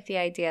do like the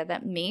idea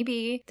that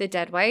maybe the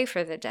dead wife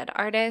or the dead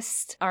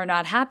artist are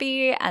not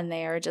happy and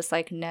they are just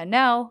like,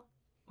 no.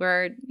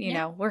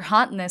 We're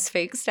haunting this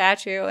fake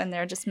statue and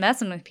they're just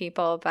messing with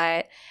people.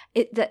 But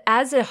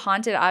as a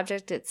haunted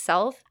object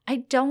itself, I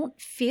don't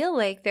feel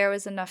like there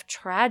was enough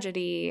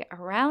tragedy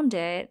around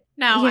it.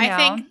 No, I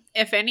think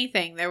if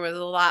anything, there was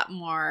a lot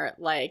more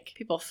like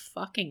people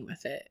fucking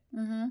with it.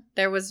 Mm-hmm.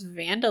 There was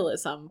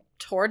vandalism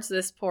towards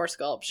this poor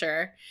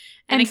sculpture.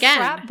 And again,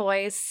 frat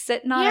boys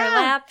sitting on her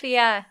lap.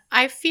 Yeah.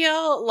 I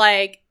feel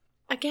like,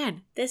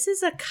 again, this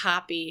is a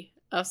copy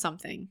of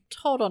something.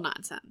 Total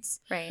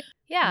nonsense. Right.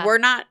 Yeah. We're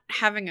not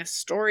having a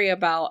story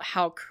about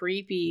how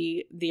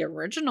creepy the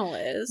original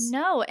is.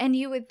 No, and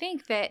you would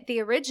think that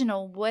the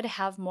original would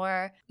have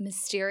more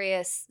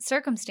mysterious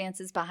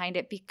circumstances behind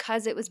it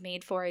because it was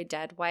made for a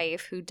dead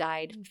wife who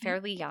died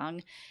fairly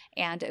young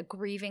and a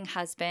grieving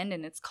husband,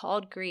 and it's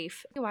called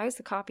Grief. Why is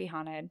the copy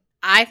haunted?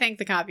 I think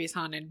the copy's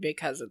haunted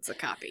because it's a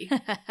copy.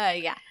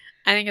 Yeah.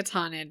 I think it's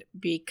haunted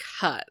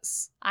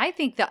because I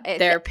think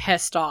they're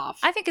pissed off.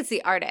 I think it's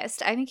the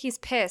artist. I think he's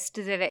pissed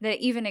that it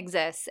even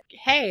exists.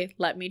 Hey,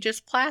 let me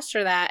just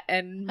plaster that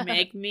and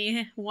make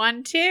me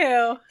one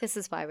too. This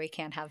is why we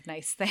can't have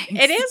nice things.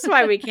 It is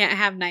why we can't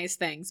have nice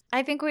things.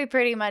 I think we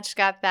pretty much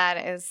got that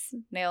as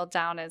nailed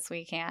down as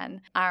we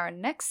can. Our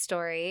next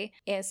story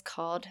is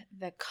called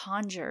The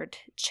Conjured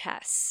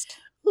Chest.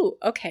 Ooh,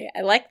 okay.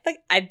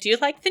 I do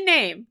like the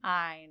name.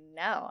 I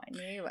know. I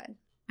knew you would.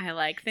 I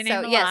like the name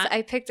a lot. Yes,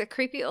 I picked a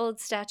creepy old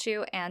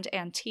statue and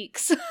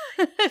antiques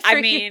for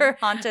your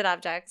haunted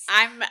objects.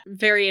 I'm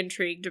very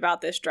intrigued about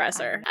this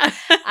dresser.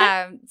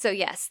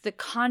 Yes, The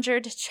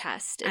Conjured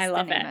Chest is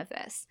the name of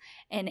this.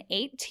 In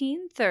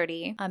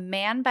 1830, a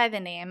man by the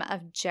name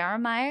of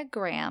Jeremiah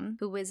Graham,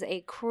 who was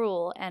a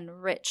cruel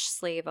and rich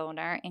slave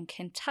owner in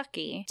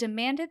Kentucky,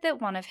 demanded that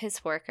one of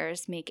his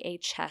workers make a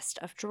chest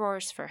of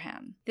drawers for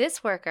him.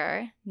 This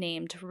worker,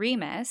 named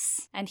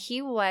Remus, and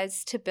he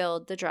was to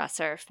build the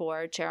dresser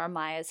for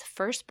Jeremiah's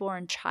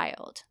firstborn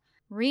child.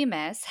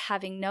 Remus,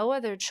 having no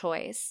other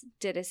choice,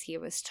 did as he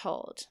was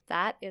told.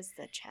 That is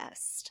the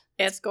chest.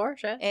 It's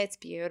gorgeous. It's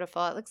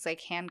beautiful. It looks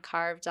like hand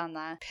carved on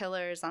the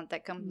pillars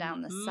that come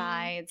down the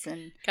sides,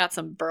 and got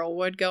some burl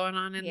wood going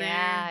on in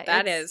there.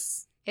 That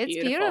is it's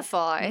beautiful.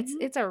 Mm-hmm.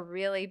 It's a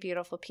really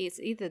beautiful piece.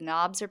 The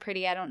knobs are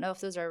pretty. I don't know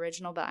if those are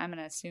original, but I'm going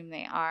to assume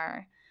they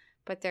are.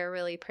 But they're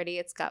really pretty.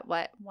 It's got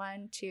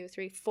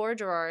 4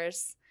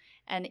 drawers,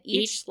 and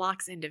each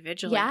locks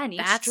individually. Yeah, and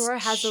each drawer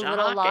has a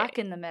little lock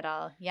in the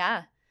middle.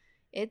 Yeah,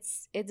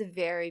 it's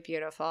very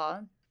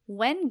beautiful.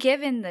 When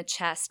given the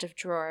chest of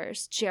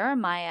drawers,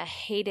 Jeremiah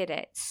hated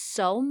it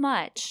so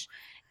much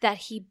that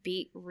he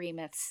beat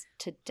Remus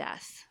to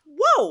death.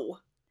 Whoa!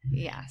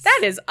 Yes.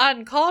 That is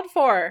uncalled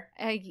for.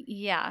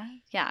 Yeah.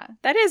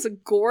 That is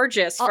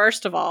gorgeous,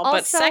 first of all.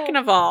 But second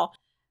of all,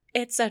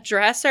 it's a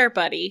dresser,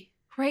 buddy.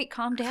 Right,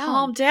 calm down.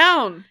 Calm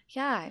down.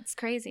 Yeah, it's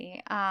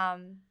crazy.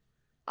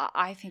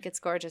 I think it's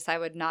gorgeous. I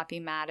would not be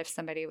mad if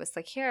somebody was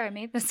like, here, I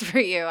made this for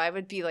you. I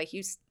would be like,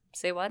 you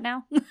say what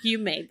now? You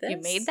made this?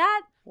 You made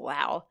that?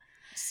 Wow.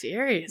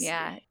 Seriously?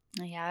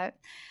 Yeah.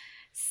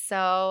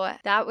 So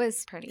that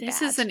was pretty bad.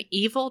 This is an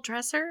evil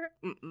dresser?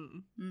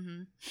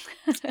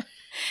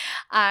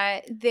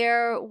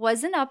 There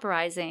was an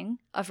uprising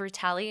of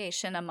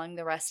retaliation among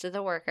the rest of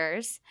the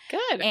workers.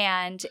 Good.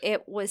 And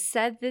it was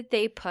said that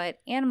they put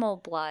animal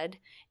blood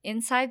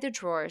inside the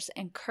drawers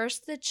and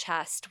cursed the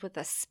chest with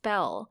a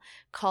spell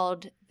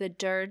called the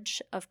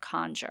Dirge of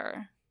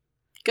Conjure.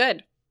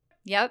 Good.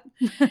 Yep.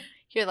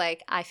 You're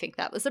like, I think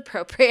that was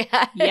appropriate.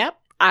 Yep.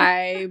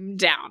 I'm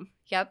down.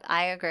 Yep,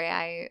 I agree.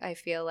 I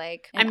feel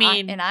like an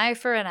eye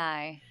for an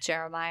eye,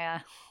 Jeremiah.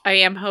 I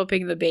am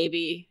hoping the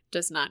baby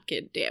does not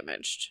get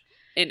damaged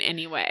in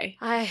any way.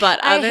 Than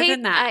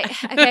that.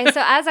 Okay,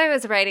 so as I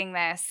was writing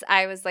this,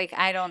 I was like,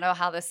 I don't know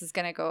how this is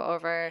going to go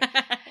over.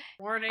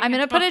 Warning. I'm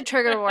going to put a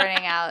trigger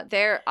warning out.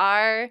 There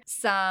are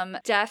some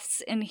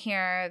deaths in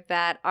here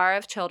that are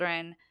of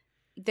children.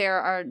 There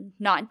are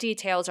not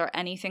details or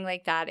anything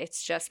like that.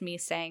 It's just me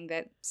saying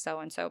that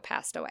so-and-so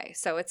passed away.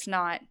 So it's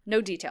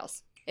no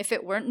details. If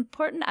it weren't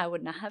important, I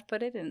would not have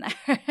put it in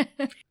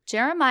there.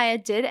 Jeremiah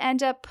did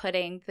end up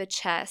putting the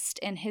chest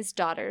in his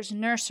daughter's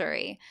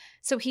nursery.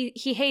 So he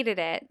hated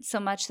it so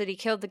much that he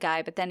killed the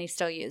guy, but then he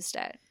still used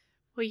it.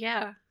 Well,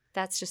 yeah.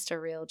 That's just a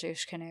real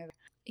douche canoe.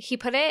 He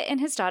put it in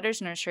his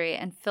daughter's nursery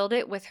and filled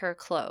it with her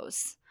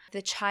clothes.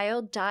 The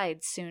child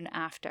died soon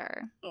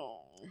after. Oh.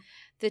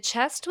 The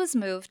chest was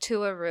moved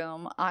to a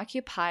room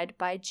occupied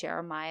by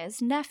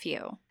Jeremiah's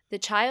nephew. The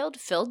child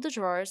filled the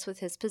drawers with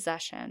his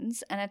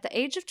possessions, and at the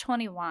age of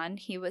 21,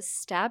 he was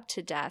stabbed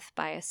to death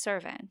by a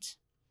servant.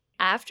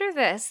 After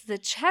this, the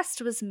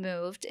chest was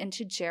moved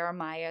into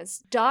Jeremiah's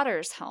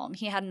daughter's home.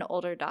 He had an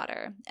older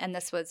daughter, and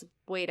this was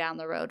way down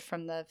the road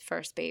from the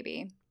first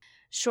baby.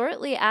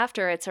 Shortly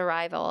after its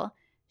arrival,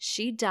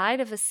 she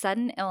died of a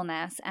sudden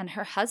illness, and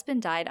her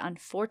husband died,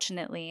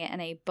 unfortunately, in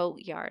a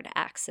boatyard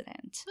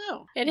accident.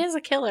 Oh, it is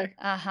a killer.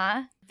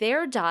 Uh-huh.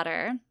 Their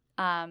daughter...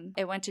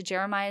 it went to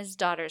Jeremiah's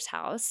daughter's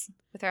house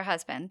with her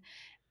husband.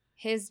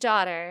 His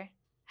daughter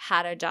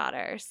had a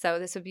daughter, so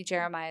this would be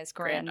Jeremiah's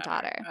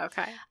granddaughter.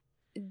 Okay.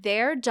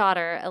 Their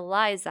daughter,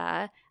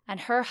 Eliza,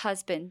 and her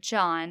husband,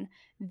 John,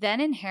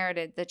 then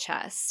inherited the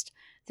chest.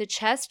 The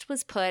chest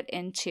was put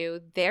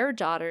into their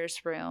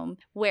daughter's room,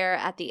 where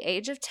at the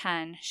age of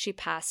 10, she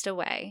passed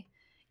away.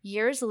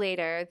 Years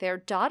later, their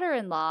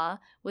daughter-in-law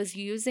was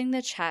using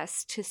the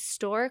chest to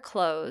store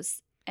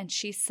clothes, and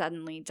she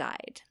suddenly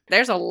died.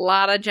 There's a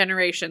lot of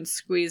generations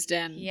squeezed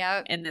in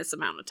Yep. in this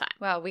amount of time.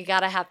 Well, we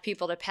got to have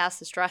people to pass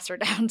this dresser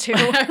down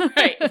to.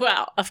 Right.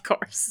 Well, of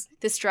course.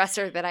 This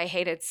dresser that I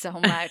hated so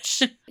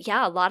much.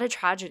 Yeah, a lot of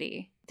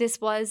tragedy. This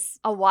was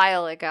a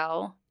while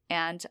ago,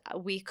 and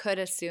we could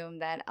assume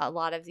that a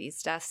lot of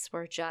these deaths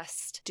were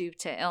just due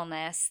to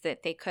illness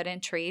that they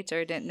couldn't treat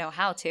or didn't know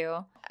how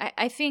to.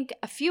 I think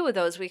a few of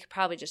those we could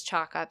probably just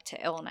chalk up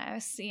to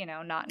illness,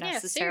 not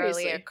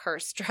necessarily a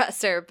cursed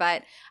dresser.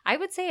 But I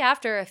would say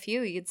after a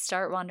few, you'd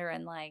start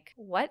wondering, like,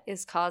 what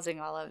is causing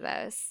all of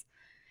this?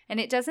 And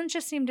it doesn't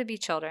just seem to be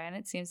children.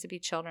 It seems to be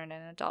children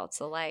and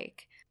adults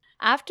alike.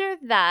 After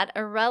that,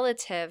 a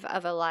relative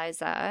of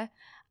Eliza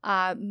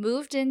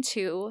moved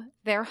into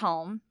their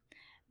home,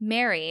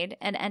 married,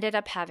 and ended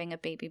up having a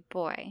baby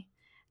boy.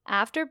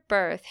 After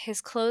birth,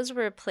 his clothes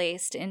were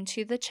placed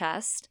into the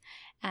chest,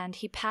 and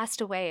he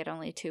passed away at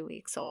only 2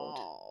 weeks old.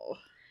 Oh.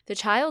 The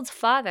child's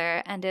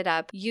father ended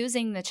up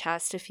using the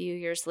chest a few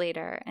years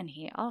later, and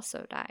he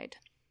also died.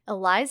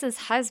 Eliza's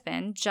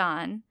husband,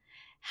 John,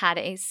 had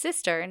a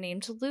sister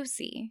named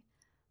Lucy.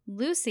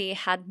 Lucy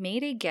had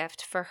made a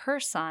gift for her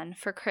son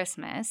for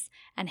Christmas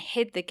and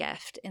hid the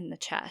gift in the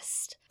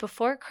chest.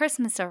 Before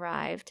Christmas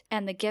arrived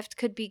and the gift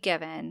could be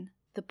given,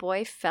 the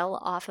boy fell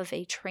off of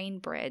a train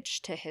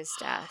bridge to his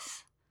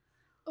death.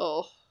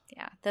 Oh.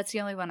 Yeah, that's the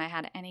only one I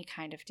had any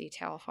kind of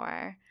detail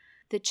for.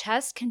 The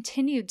chest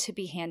continued to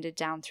be handed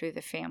down through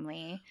the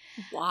family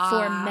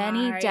for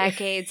many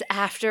decades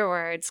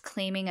afterwards,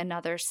 claiming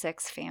another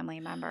 6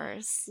 family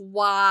members.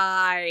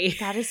 Why?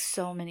 That is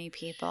so many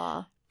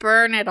people.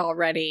 burn it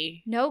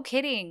already. No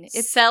kidding.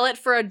 Sell it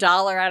for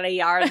 $1 at a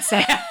yard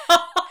sale.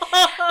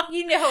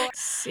 You know.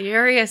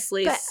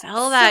 Seriously,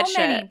 sell that shit.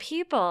 So many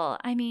people,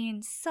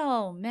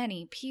 so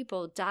many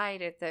people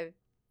died at the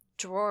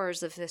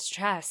drawers of this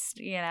chest,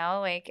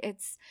 like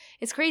it's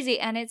crazy.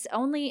 And it's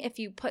only if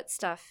you put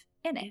stuff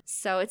in it.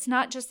 So it's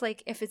not just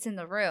like if it's in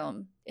the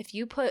room. If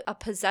you put a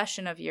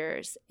possession of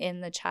yours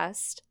in the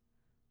chest,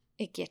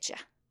 it gets you.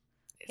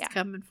 It's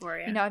coming for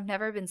you. I've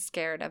never been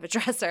scared of a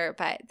dresser,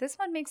 but this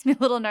one makes me a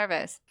little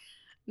nervous.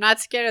 Not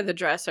scared of the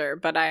dresser,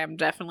 but I am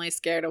definitely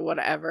scared of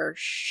whatever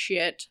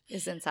shit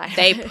is inside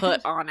they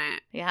put on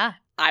it. Yeah.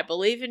 I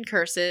believe in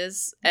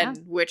curses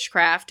and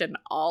witchcraft and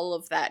all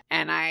of that.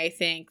 And I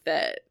think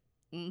that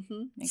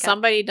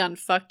somebody done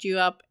fucked you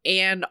up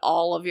and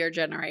all of your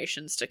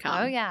generations to come.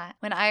 Oh, yeah.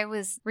 When I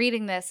was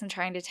reading this and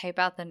trying to type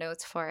out the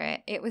notes for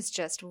it, it was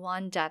just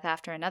one death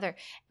after another.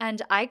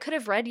 And I could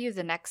have read you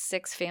the next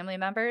 6 family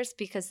members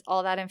because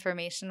all that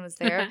information was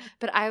there.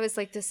 But I was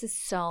like, this is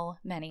so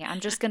many. I'm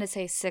just going to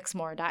say 6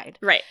 more died.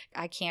 Right.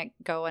 I can't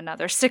go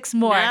another 6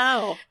 more.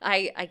 No.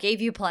 I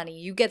gave you plenty.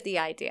 You get the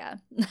idea.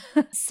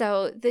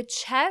 So the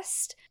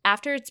chest,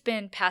 after it's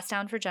been passed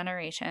down for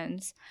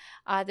generations,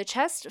 the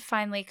chest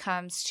finally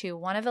comes to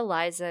one of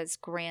Eliza's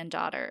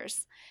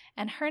granddaughters,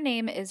 and her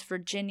name is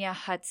Virginia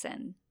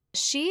Hudson.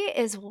 She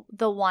is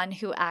the one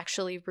who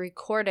actually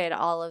recorded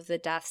all of the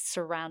deaths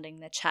surrounding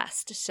the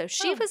chest. So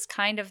she was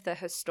kind of the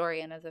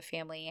historian of the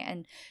family,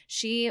 and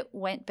she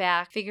went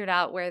back, figured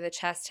out where the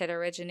chest had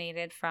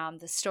originated from,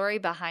 the story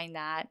behind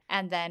that,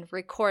 and then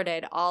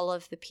recorded all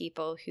of the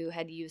people who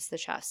had used the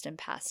chest and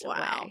passed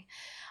away.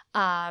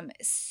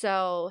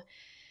 So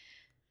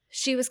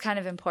she was kind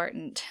of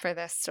important for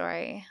this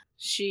story.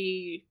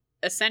 She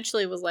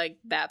essentially was like,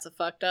 that's a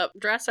fucked up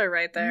dresser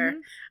right there.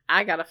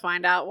 I gotta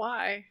find out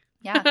why.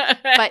 Yeah,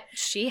 but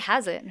she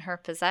has it in her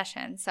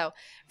possession. So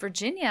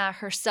Virginia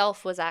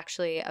herself was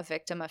actually a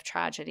victim of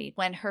tragedy.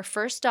 When her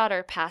first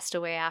daughter passed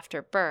away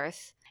after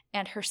birth,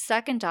 and her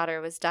second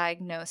daughter was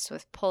diagnosed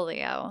with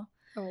polio.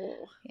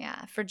 Oh.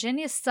 Yeah,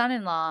 Virginia's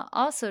son-in-law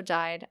also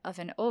died of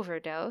an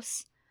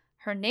overdose.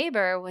 Her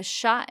neighbor was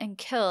shot and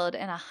killed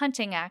in a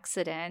hunting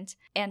accident,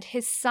 and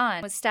his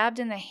son was stabbed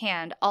in the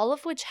hand, all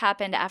of which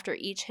happened after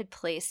each had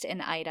placed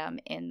an item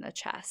in the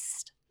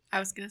chest. I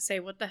was going to say,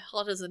 what the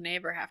hell does a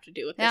neighbor have to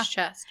do with this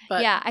chest?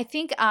 But yeah, I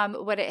think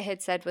what it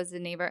had said was the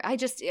neighbor.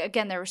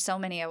 Again, there were so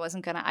many, I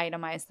wasn't going to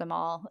itemize them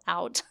all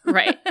out.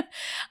 Right.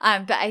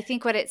 But I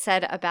think what it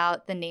said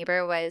about the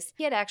neighbor was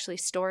he had actually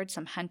stored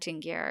some hunting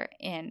gear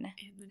in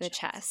the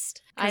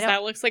chest. Because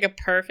that looks like a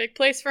perfect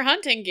place for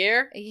hunting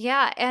gear.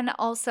 Yeah, and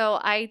also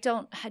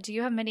do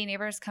you have many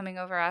neighbors coming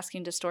over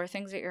asking to store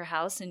things at your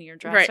house in your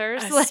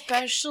dressers? Right.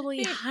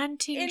 Especially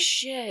hunting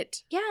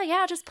shit.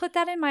 Yeah, just put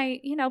that in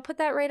put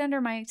that right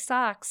under my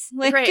socks.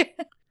 Right.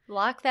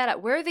 Lock that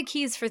up. Where are the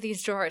keys for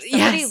these drawers?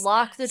 Somebody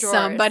lock the drawers.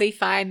 Somebody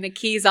find the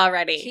keys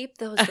already. Keep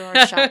those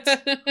doors shut.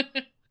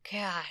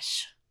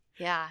 Gosh.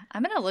 Yeah.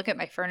 I'm going to look at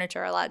my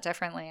furniture a lot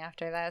differently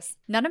after this.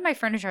 None of my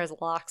furniture has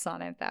locks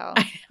on it, though.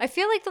 I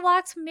feel like the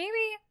locks maybe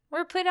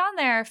were put on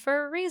there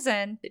for a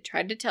reason. They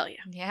tried to tell you.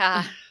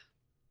 Yeah.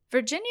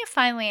 Virginia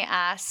finally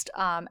asked,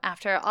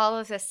 after all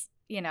of this,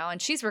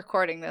 and she's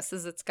recording this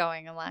as it's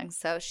going along.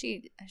 So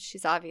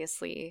she's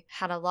obviously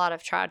had a lot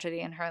of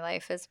tragedy in her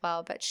life as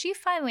well. But she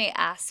finally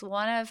asked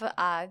one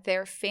of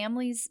their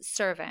family's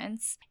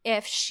servants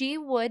if she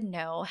would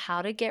know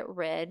how to get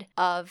rid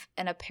of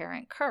an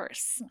apparent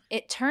curse.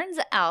 It turns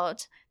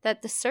out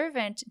that the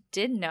servant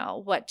did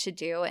know what to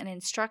do and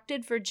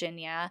instructed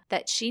Virginia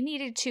that she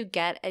needed to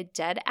get a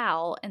dead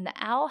owl, and the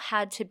owl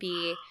had to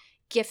be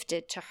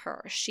gifted to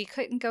her. She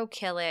couldn't go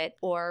kill it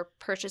or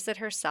purchase it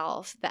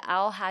herself. The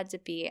owl had to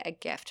be a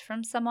gift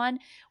from someone,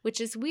 which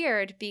is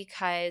weird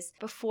because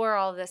before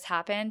all this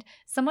happened,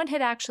 someone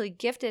had actually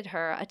gifted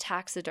her a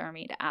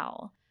taxidermied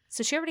owl.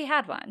 So she already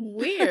had one.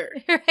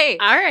 Weird. Right.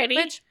 Alrighty.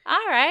 Which,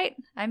 all right.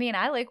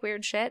 I like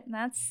weird shit. And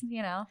that's,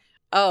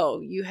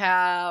 Oh, you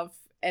have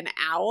an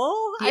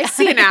owl? I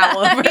see an owl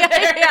over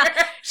there.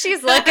 Yeah.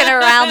 She's looking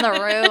around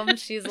the room.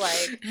 She's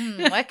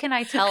like, what can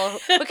I tell?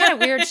 What kind of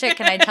weird shit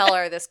can I tell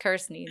her this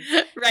curse needs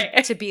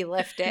to be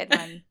lifted?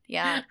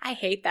 I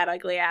hate that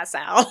ugly ass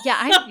owl.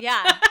 Yeah.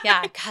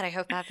 God, I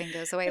hope that thing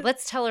goes away.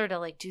 Let's tell her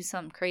to do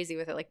something crazy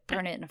with it, like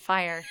burn it in a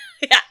fire.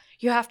 Yeah.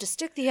 You have to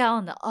stick the owl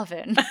in the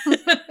oven.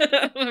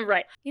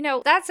 Right.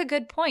 That's a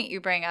good point you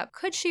bring up.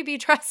 Could she be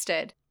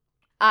trusted?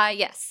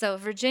 Yes. So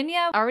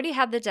Virginia already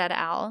had the dead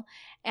owl,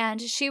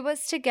 and she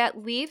was to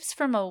get leaves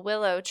from a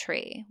willow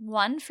tree,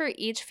 one for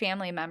each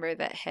family member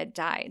that had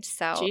died.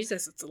 So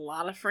Jesus, it's a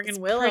lot of freaking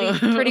willow.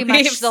 Pretty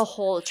much the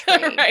whole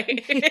tree.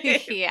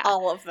 Right. Yeah.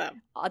 All of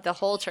them. The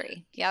whole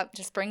tree. Yep.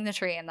 Just bring the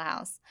tree in the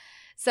house.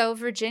 So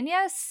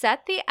Virginia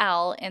set the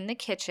owl in the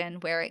kitchen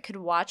where it could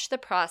watch the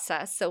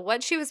process. So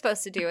what she was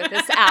supposed to do with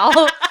this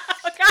owl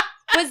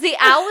was the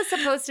owl was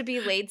supposed to be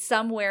laid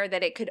somewhere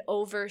that it could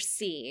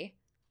oversee.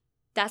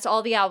 That's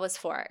all the owl was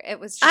for. It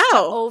was just to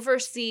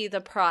oversee the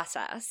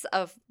process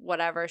of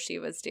whatever she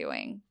was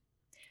doing.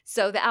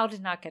 So the owl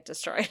did not get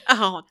destroyed.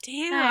 Oh,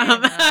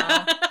 damn.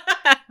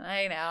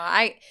 I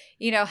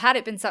know. Had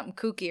it been something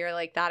kookier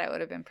like that, it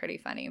would have been pretty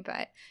funny.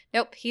 But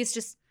nope, he's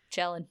just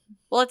chilling.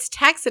 Well, it's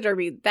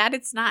taxidermy. That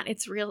it's not.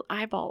 It's real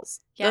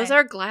eyeballs. Yeah. Those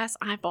are glass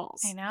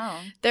eyeballs. I know.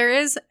 There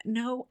is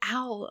no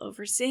owl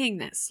overseeing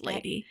this,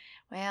 lady.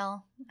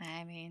 Well,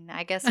 I mean,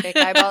 I guess fake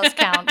eyeballs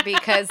count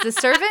because the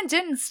servant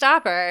didn't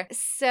stop her.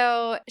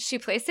 So she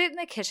placed it in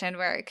the kitchen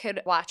where it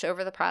could watch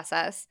over the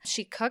process.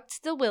 She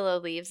cooked the willow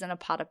leaves in a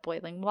pot of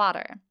boiling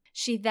water.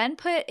 She then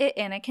put it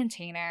in a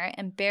container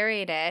and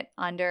buried it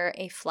under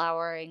a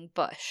flowering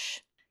bush.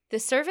 The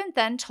servant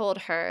then told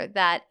her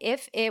that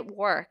if it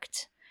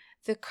worked,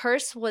 the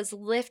curse was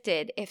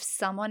lifted if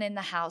someone in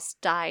the house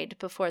died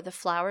before the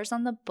flowers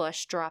on the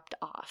bush dropped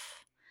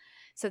off.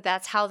 So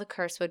that's how the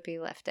curse would be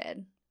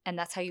lifted. And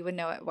that's how you would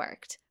know it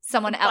worked.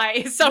 Someone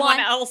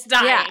else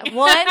died. Yeah,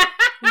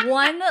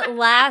 one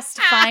last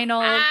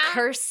final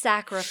curse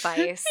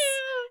sacrifice,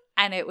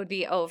 and it would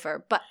be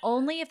over. But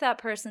only if that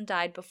person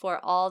died before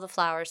all the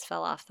flowers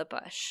fell off the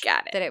bush.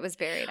 Got it. That it was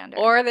buried under.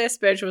 Or this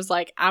bitch was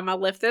like, I'm going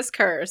to lift this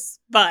curse,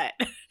 but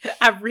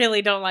I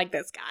really don't like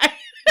this guy.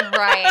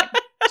 Right.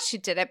 She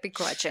did it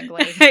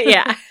begrudgingly.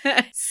 Yeah.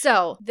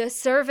 So the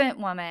servant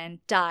woman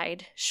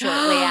died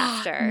shortly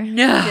after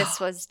this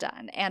was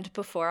done and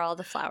before all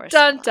the flowers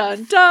dun, fell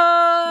dun, off.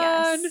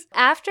 dun. Yes.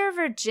 After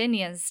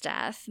Virginia's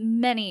death,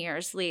 many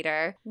years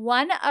later,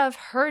 one of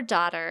her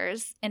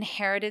daughters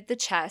inherited the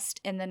chest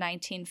in the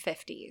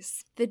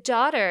 1950s. The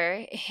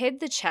daughter hid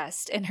the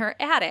chest in her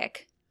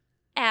attic,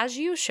 as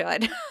you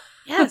should.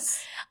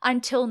 Yes.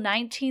 Until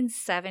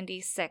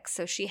 1976.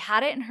 So she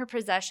had it in her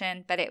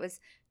possession, but it was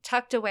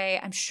tucked away.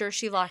 I'm sure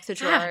she locked the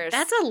drawers.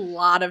 That's a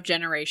lot of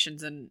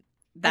generations, and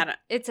that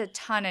it's a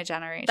ton of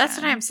generations. That's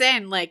what I'm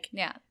saying. Like,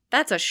 yeah,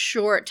 that's a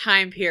short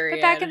time period.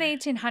 But back in the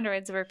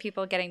 1800s, were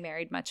people getting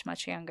married much,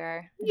 much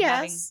younger?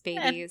 Yes,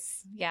 having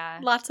babies. Yeah,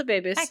 lots of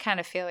babies. I kind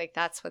of feel like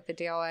that's what the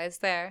deal was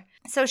there.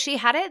 So she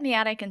had it in the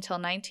attic until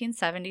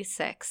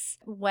 1976,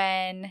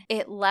 when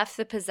it left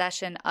the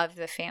possession of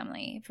the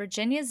family.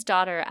 Virginia's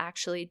daughter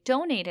actually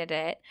donated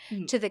it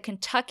to the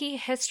Kentucky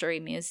History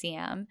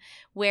Museum,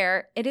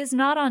 where it is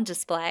not on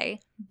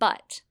display,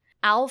 but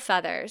owl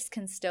feathers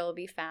can still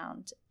be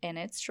found in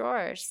its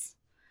drawers.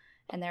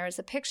 And there is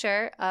a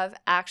picture of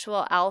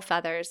actual owl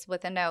feathers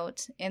with a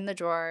note in the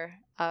drawer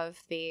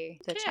of the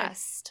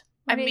chest.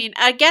 I mean,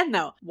 again,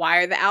 though, why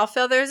are the owl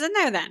feathers in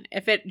there then?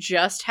 If it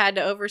just had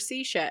to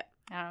oversee shit.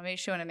 I don't know, maybe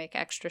she wanted to make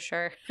extra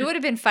sure. It would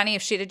have been funny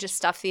if she'd have just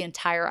stuffed the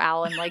entire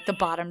owl in, like, the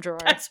bottom drawer.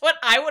 That's what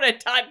I would have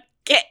done.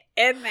 Get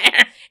in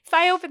there. If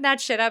I opened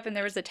that shit up and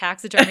there was a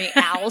taxidermy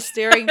owl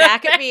staring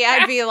back at me,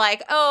 I'd be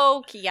like,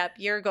 oh, yep,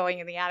 you're going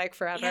in the attic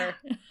forever.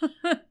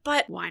 Yeah.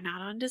 But why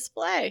not on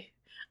display?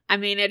 I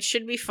mean, it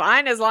should be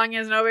fine as long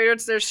as nobody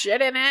puts their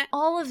shit in it.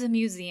 All of the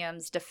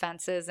museum's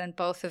defenses in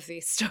both of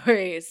these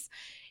stories,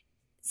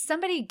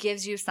 somebody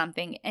gives you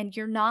something and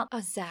you're not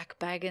a Zach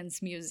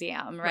Baggins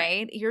museum,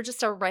 right? You're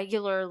just a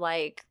regular,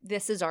 like,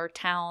 this is our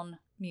town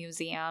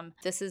museum.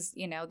 This is,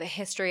 the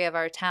history of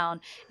our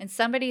town. And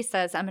somebody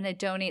says, I'm going to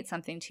donate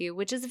something to you,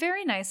 which is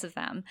very nice of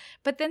them.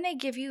 But then they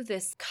give you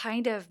this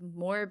kind of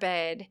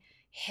morbid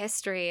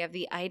history of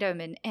the item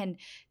and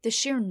the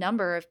sheer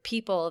number of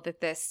people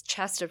that this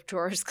chest of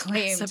drawers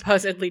claimed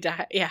supposedly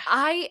died. Yeah.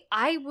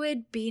 I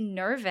would be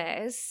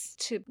nervous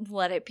to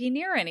let it be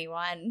near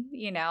anyone,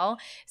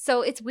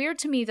 So it's weird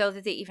to me, though,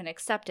 that they even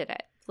accepted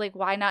it. Like,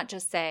 why not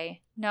just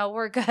say, no,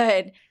 we're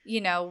good.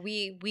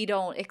 We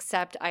don't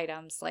accept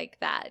items like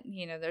that.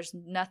 There's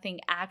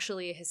nothing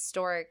actually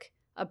historic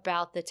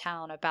about the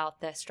town,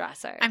 about this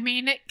dresser. I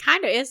mean, it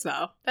kind of is,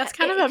 though. That's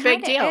kind of a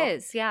big deal. It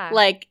is, yeah.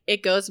 Like,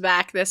 it goes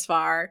back this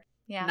far.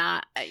 Yeah.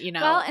 Not,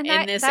 well, and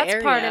in this that's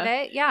area. part of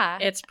it, yeah.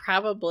 It's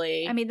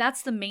probably... I mean,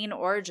 that's the main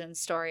origin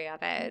story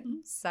of it. Mm-hmm.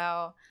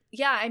 So,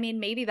 yeah, I mean,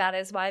 maybe that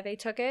is why they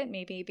took it.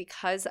 Maybe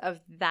because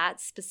of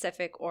that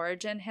specific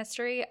origin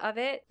history of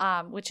it,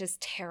 which is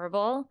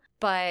terrible.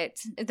 But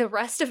the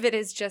rest of it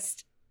is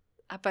just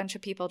a bunch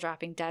of people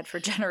dropping dead for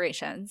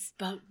generations.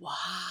 But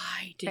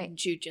why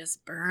didn't you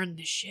just burn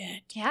the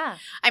shit? Yeah.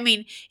 I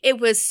mean, it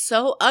was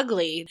so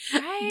ugly,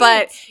 right.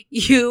 But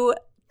you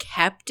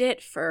kept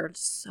it for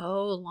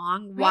so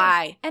long. Right.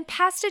 Why? And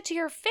passed it to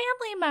your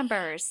family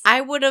members. I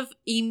would have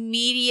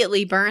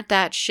immediately burnt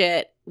that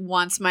shit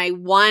once my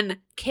one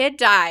kid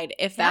died,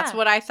 if that's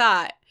what I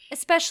thought.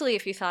 Especially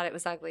if you thought it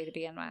was ugly to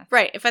begin with.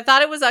 Right. If I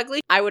thought it was ugly,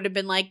 I would have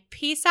been like,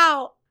 peace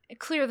out.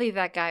 Clearly,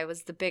 that guy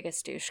was the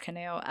biggest douche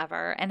canoe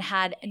ever and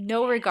had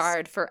no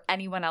regard for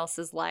anyone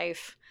else's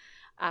life.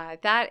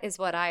 That is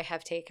what I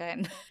have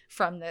taken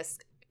from this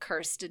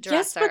cursed dresser.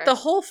 Yes, but the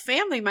whole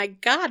family, my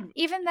God.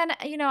 Even then,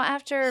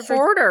 after...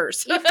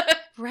 Hoarders.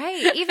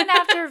 Right. Even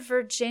after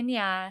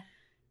Virginia,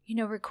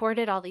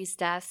 recorded all these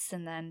deaths,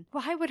 and then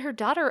why would her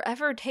daughter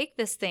ever take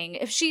this thing?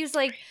 If she's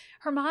like...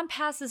 Her mom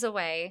passes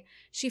away,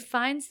 she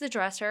finds the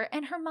dresser,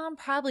 and her mom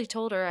probably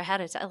told her ahead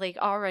of time,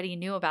 already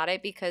knew about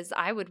it, because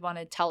I would want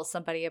to tell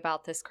somebody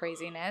about this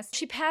craziness.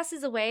 She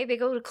passes away, they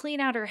go to clean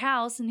out her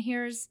house, and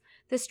here's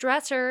this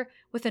dresser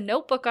with a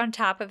notebook on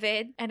top of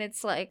it, and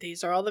it's like,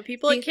 these are all the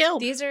people it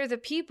killed. These are the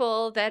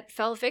people that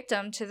fell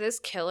victim to this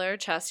killer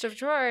chest of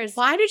drawers.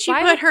 Why did she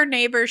put her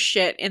neighbor's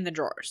shit in the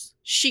drawers?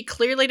 She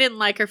clearly didn't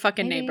like her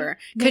fucking neighbor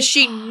because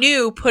she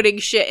knew putting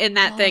shit in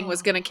that thing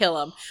was going to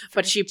kill him,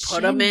 but she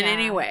put them in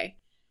anyway.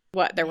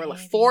 What? There were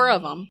like 4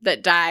 of them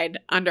that died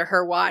under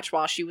her watch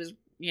while she was,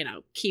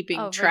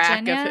 keeping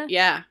track of it.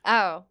 Yeah.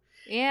 Oh.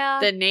 Yeah.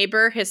 The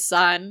neighbor, his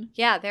son.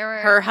 Yeah, there were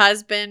her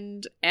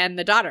husband and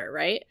the daughter,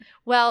 right?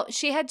 Well,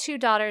 she had 2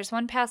 daughters.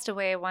 One passed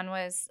away. One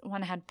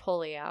had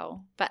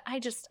polio. But I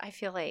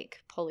feel like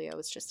polio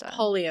is just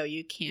polio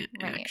you can't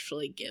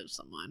actually give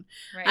someone.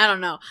 Right. I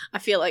don't know. I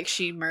feel like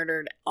she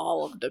murdered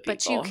all of the people.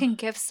 But you can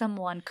give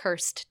someone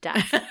cursed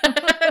death.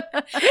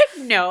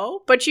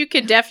 No, but you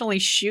could definitely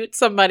shoot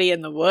somebody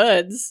in the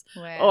woods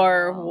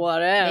or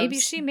whatever. Maybe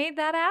she made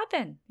that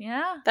happen.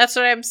 Yeah. That's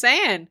what I'm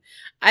saying.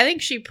 I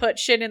think she put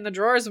shit in the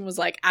drawers and was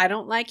like, I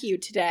don't like you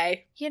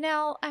today.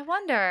 I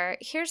wonder,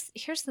 here's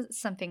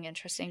something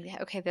interesting.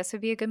 Okay, this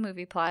would be a good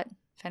movie plot.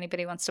 If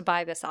anybody wants to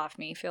buy this off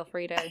me, feel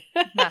free to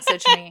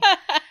message me.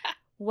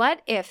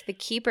 What if the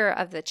keeper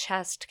of the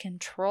chest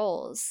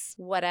controls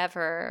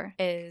whatever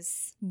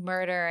is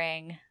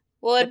murdering?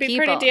 Well, it'd be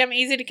pretty damn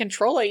easy to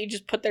control it. You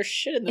just put their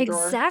shit in the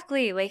drawer.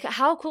 Exactly. Like,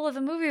 how cool of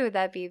a movie would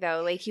that be,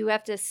 though? Like, you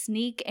have to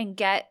sneak and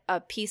get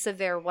a piece of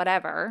their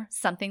whatever,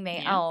 something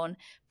they own,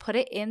 put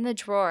it in the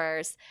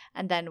drawers,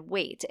 and then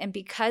wait. And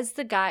because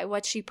the guy,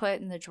 what she put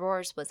in the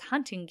drawers was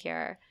hunting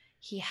gear,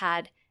 he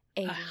had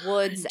a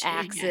woods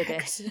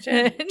accident.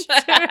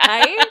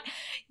 Right?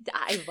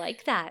 I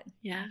like that.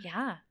 Yeah.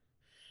 Yeah.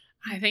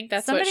 I think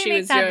that's Somebody what she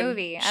was doing. Somebody That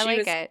movie. I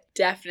like it.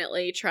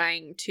 Definitely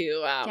trying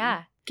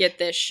to get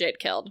this shit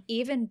killed.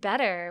 Even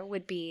better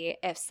would be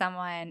if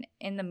someone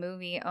in the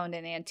movie owned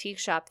an antique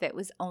shop that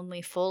was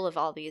only full of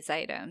all these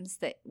items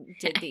that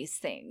did these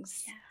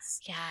things. Yes.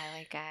 Yeah, I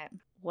like it.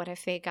 What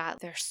if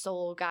their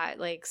soul got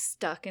like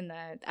stuck in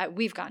the...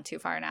 we've gone too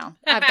far now.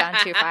 I've gone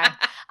too far.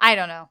 I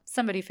don't know.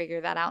 Somebody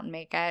figure that out and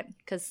make it,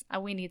 because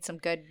we need some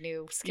good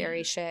new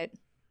scary shit.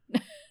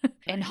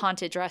 And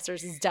haunted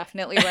dressers is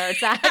definitely where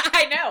it's at.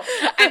 I know.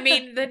 I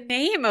mean, the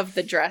name of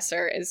the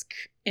dresser is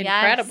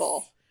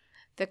incredible. Yes.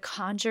 The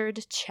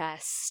Conjured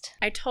Chest.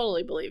 I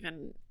totally believe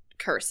in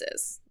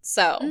curses.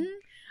 So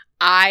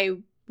I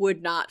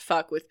would not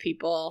fuck with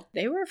people.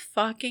 They were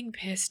fucking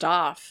pissed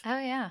off. Oh,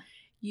 yeah.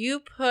 You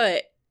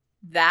put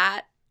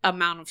that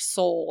amount of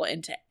soul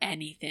into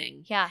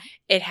anything. Yeah.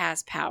 It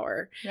has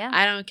power. Yeah.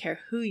 I don't care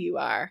who you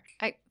are.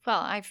 I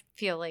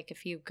feel like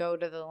if you go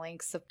to the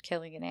lengths of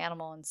killing an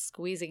animal and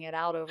squeezing it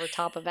out over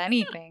top of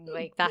anything,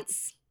 like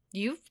that's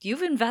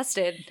you've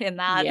invested in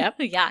that. Yep.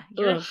 Yeah.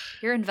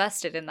 You're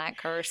invested in that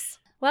curse.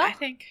 Well, I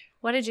think.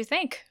 What did you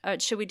think?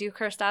 Should we do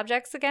cursed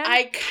objects again?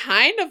 I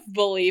kind of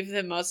believe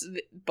that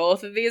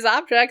both of these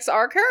objects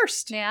are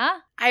cursed. Yeah?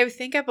 I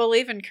think I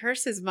believe in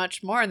curses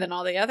much more than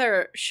all the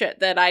other shit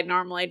that I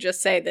normally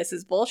just say, this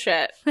is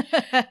bullshit.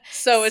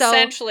 So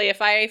essentially,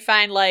 if I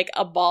find like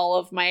a ball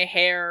of my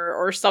hair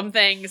or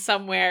something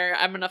somewhere,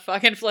 I'm going to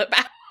fucking flip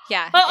out.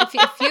 Yeah. If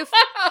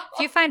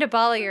you find a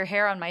ball of your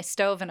hair on my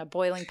stove in a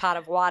boiling pot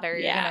of water,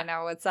 you're going to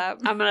know what's up.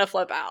 I'm going to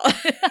flip out.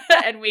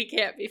 And we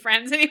can't be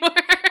friends anymore.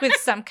 With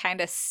some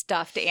kind of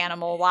stuffed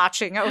animal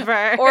watching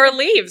over. Or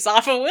leaves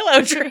off a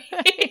willow tree.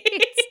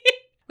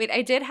 Wait,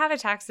 I did have a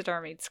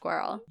taxidermied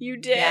squirrel. You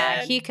did?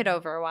 Yeah, he could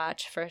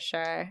overwatch for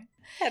sure.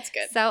 That's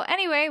good. So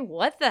anyway,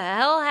 what the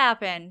hell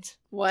happened?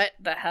 What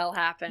the hell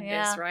happened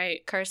is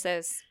right.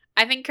 Curses.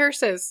 I think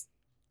curses.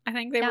 I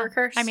think they were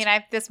cursed. I mean,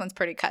 this one's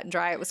pretty cut and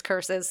dry. It was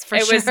curses for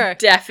sure. It was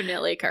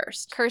definitely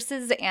cursed.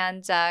 Curses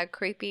and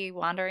creepy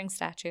wandering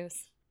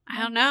statues. I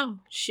don't know.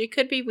 She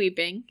could be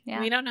weeping. Yeah.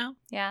 We don't know.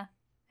 Yeah.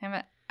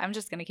 I'm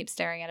just going to keep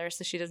staring at her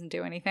so she doesn't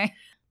do anything.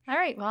 All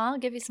right. Well, I'll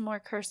give you some more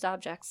cursed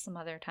objects some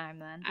other time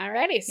then.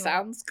 Alrighty.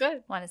 Sounds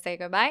good. Want to say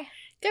goodbye?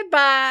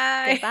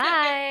 Goodbye.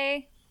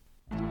 Goodbye.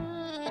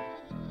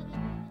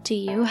 Do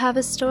you have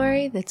a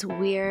story that's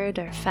weird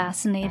or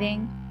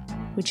fascinating?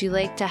 Would you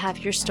like to have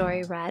your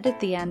story read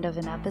at the end of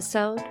an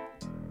episode?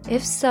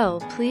 If so,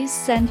 please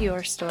send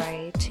your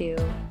story to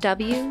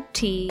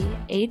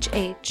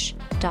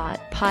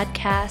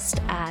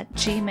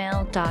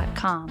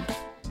wthh.podcast@gmail.com.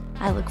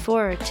 I look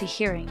forward to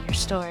hearing your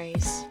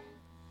stories.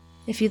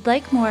 If you'd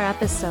like more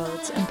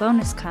episodes and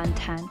bonus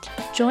content,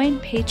 join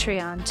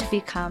Patreon to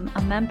become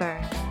a member.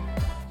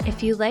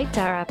 If you liked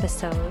our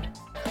episode,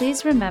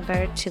 please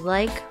remember to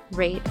like,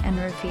 rate, and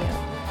review.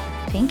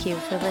 Thank you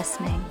for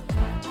listening.